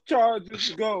 Go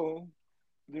Chargers, go.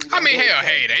 We're I gonna mean, go hell,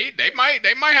 charge. hey, they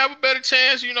might have a better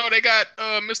chance. You know, they got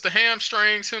Mr.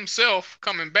 Hamstrings himself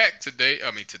coming back today.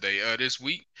 I mean, this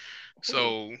week. Who?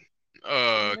 So,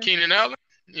 Man, Keenan Allen,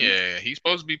 yeah, he's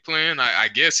supposed to be playing. I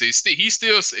guess it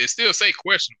still say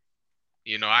question.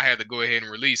 You know, I had to go ahead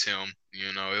and release him.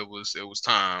 You know, it was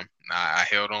time. I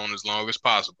held on as long as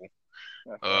possible.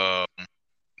 that's right. Uh,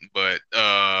 but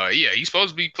yeah, he's supposed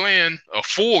to be playing a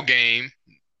full game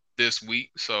this week.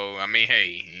 So I mean,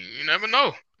 hey, you never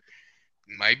know.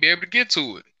 You might be able to get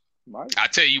to it. Mike. I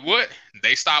tell you what,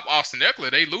 they stop Austin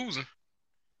Eckler, they losing.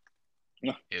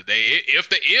 Yeah.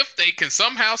 If they can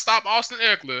somehow stop Austin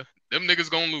Eckler, them niggas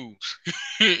gonna lose.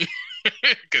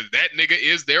 Because that nigga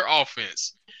is their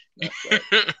offense. That's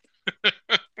right.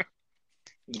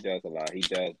 He does a lot. He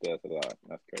does a lot.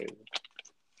 That's crazy.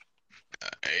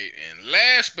 Right, and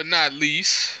last but not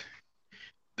least,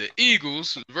 the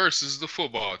Eagles versus the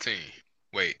football team.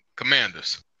 Wait,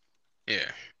 Commanders. Yeah.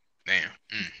 Damn.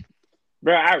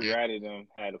 Bro, I'd rather them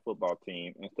had a football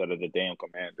team instead of the damn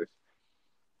Commanders.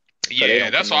 So they Yeah,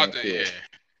 don't that's what command yeah, shit.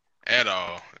 at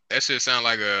all. That shit sound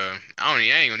like I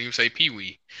ain't gonna even say Pee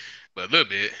Wee, but a little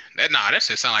bit. That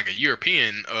shit sound like a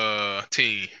European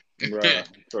team. Bro,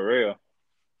 for real.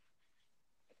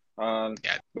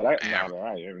 Yeah, But I man, no,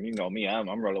 I, you know me, I'm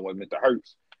rolling with Mr.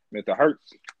 Hurts. Mr.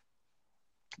 Hurts,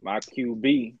 my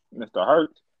QB, Mr.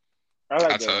 Hurts. I I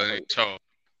like Jalen told you, Hurts. Charles.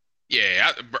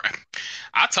 Yeah,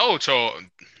 I told Charles.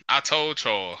 I told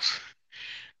Charles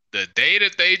the day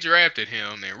that they drafted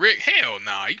him and Rick. Hell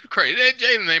nah, you crazy. That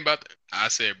Jalen ain't about. I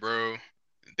said, bro,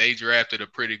 they drafted a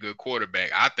pretty good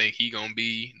quarterback. I think he gonna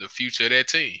be the future of that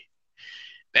team.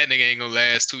 That nigga ain't gonna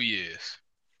last 2 years.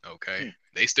 Okay,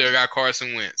 they still got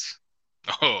Carson Wentz.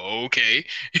 Oh, okay.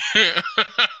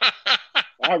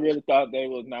 I really thought they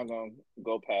was not gonna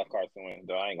go past Carson Wentz,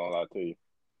 though. I ain't gonna lie to you.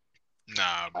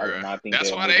 Nah, I did bro. not think That's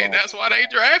they'll why move they. on. That's why they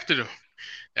drafted him.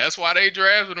 That's why they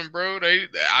drafted him, bro.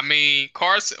 I mean,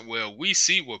 Carson. Well, we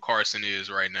see what Carson is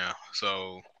right now.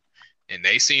 So, and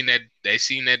they seen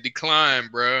that decline,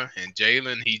 bro. And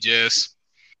Jalen,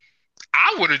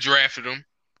 I would have drafted him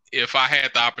if I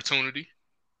had the opportunity.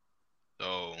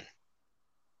 So,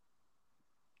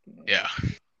 yeah,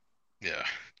 yeah.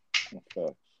 That's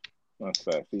fact. That's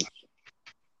fact.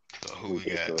 Who we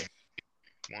got? 1,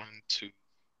 2,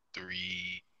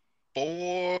 3,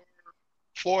 4.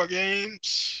 4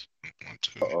 games. 1,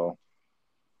 2,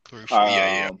 3, 4.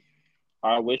 Yeah.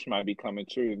 Our wish might be coming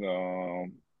true.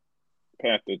 The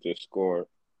Panthers just scored.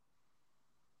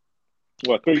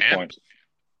 3 points.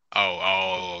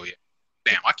 Oh, yeah.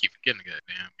 Damn, I keep forgetting that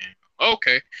damn game.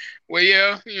 Okay. Well,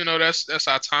 yeah, that's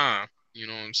our time. You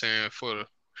know what I'm saying, for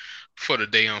the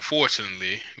day,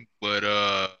 unfortunately. But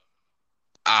I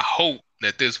hope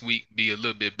that this week be a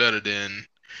little bit better than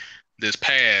this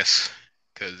past,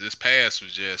 because this past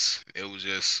was just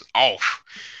off.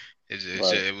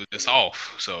 It was just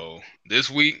off. So this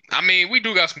week, I mean, we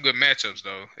do got some good matchups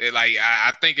though.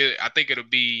 I think it'll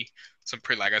be some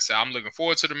pretty. Like I said, I'm looking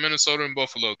forward to the Minnesota and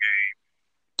Buffalo game.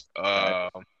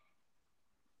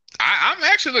 I'm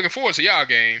actually looking forward to y'all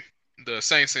game, the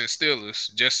Saints and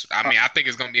Steelers. I think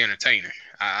it's gonna be entertaining.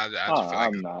 I just feel like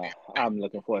I'm not. I'm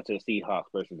looking forward to the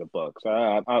Seahawks versus the Bucks.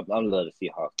 I love the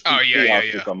Seahawks. Oh yeah,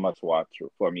 Seahawks is a must watch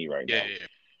for me right now.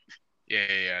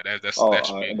 Yeah. That's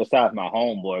besides my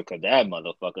homeboy, because that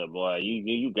motherfucker, boy,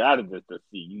 you gotta just to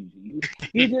see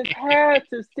you just had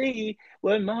to see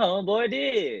what my homeboy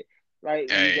did. Like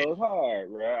he goes hard,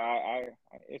 bro.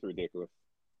 It's ridiculous.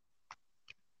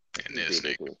 And this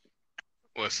nigga,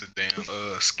 what's the damn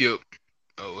Skip?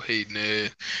 Oh, hating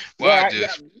ass.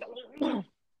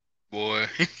 Boy.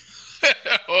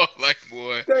 Oh, like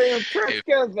boy. Damn,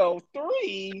 Prescott's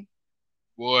 3.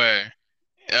 Boy.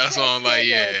 That's what I'm like,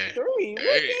 yeah. 3.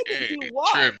 What did you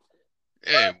watch? Tripping.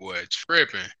 Hey, boy,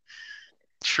 tripping.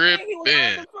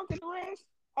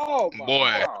 Oh my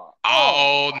boy, God.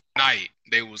 All night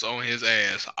they was on his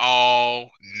ass all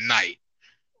night.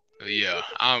 Yeah,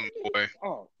 boy.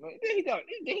 Oh, he got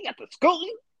the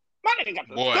scooter. My nigga got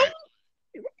the scooter.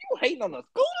 You hating on the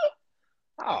scooter?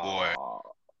 Oh, boy.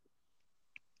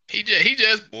 He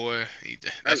just boy.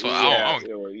 That's what I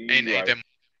don't. Ain't that.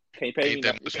 Can't pay me.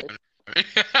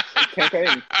 Can't pay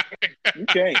me. You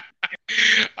can't.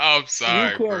 I'm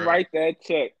sorry, you couldn't bro. write that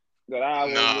check that I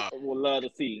would love to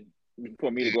see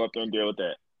for me to go up there and deal with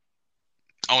that.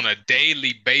 On a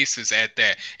daily basis at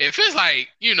that. If it's like,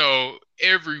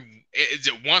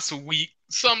 once a week,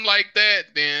 something like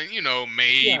that, then,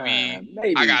 maybe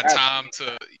I got time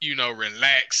to,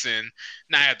 relax and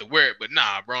not have to worry. But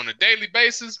nah, bro, on a daily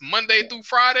basis, Monday through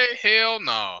Friday, hell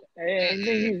no. And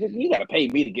then you got to pay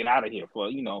me to get out of here for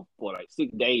like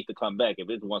 6 days to come back if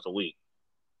it's once a week.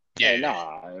 Yeah. Hey,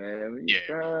 nah, man.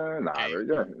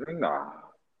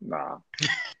 Nah.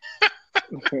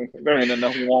 There ain't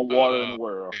enough warm water in the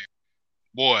world.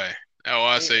 Boy,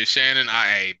 I say, Shannon,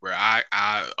 I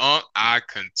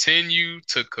continue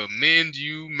to commend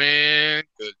you, man.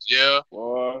 'Cause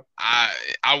boy,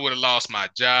 I would have lost my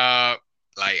job.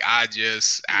 Like I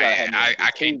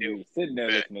can't do it. Sitting there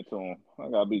listening to him. I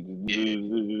gotta be.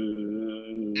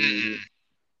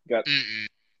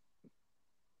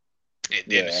 And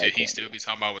then the shit he still be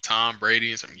talking about with Tom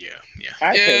Brady and some yeah.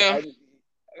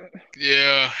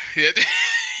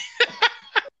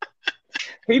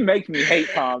 He makes me hate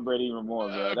Tom Brady even more,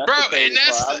 bro. That's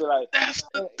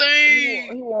the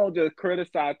thing. He won't just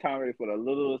criticize Tom Brady for the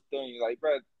littlest thing. Like,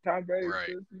 bro, Tom Brady,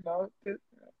 all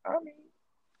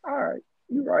right,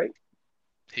 you're right.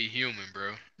 He human,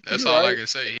 bro. That's all I can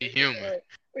say. He human.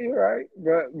 You're right,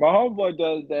 but my homeboy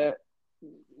does that.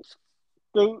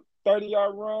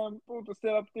 30-yard run, to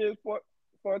set up this for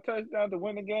a touchdown to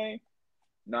win the game.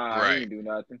 Nah, he ain't do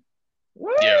nothing.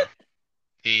 What? Yeah,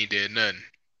 he ain't did nothing.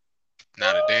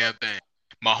 Not a damn thing.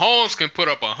 Mahomes can put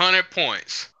up 100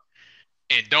 points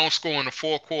and don't score in the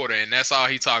fourth quarter, and that's all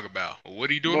he talk about. What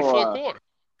do you do in the fourth quarter?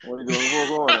 What are you doing in the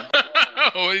fourth quarter?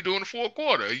 What are you doing in the fourth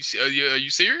quarter? Are you serious? Are you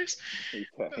serious?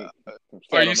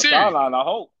 Sideline, I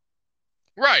hope.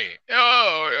 Right.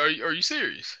 Are you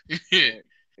serious?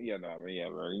 Yeah, bro.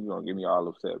 You gonna get me all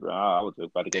upset, bro. I was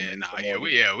just about to go.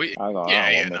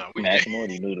 More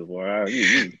than noodles,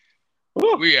 boy.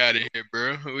 We out of here,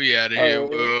 bro. We out of here,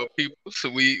 people. So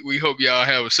we hope y'all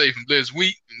have a safe and blessed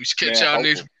week. We should catch y'all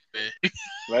next week, man.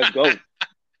 Let's go.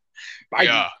 Bye.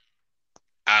 Yeah.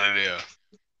 Out of there.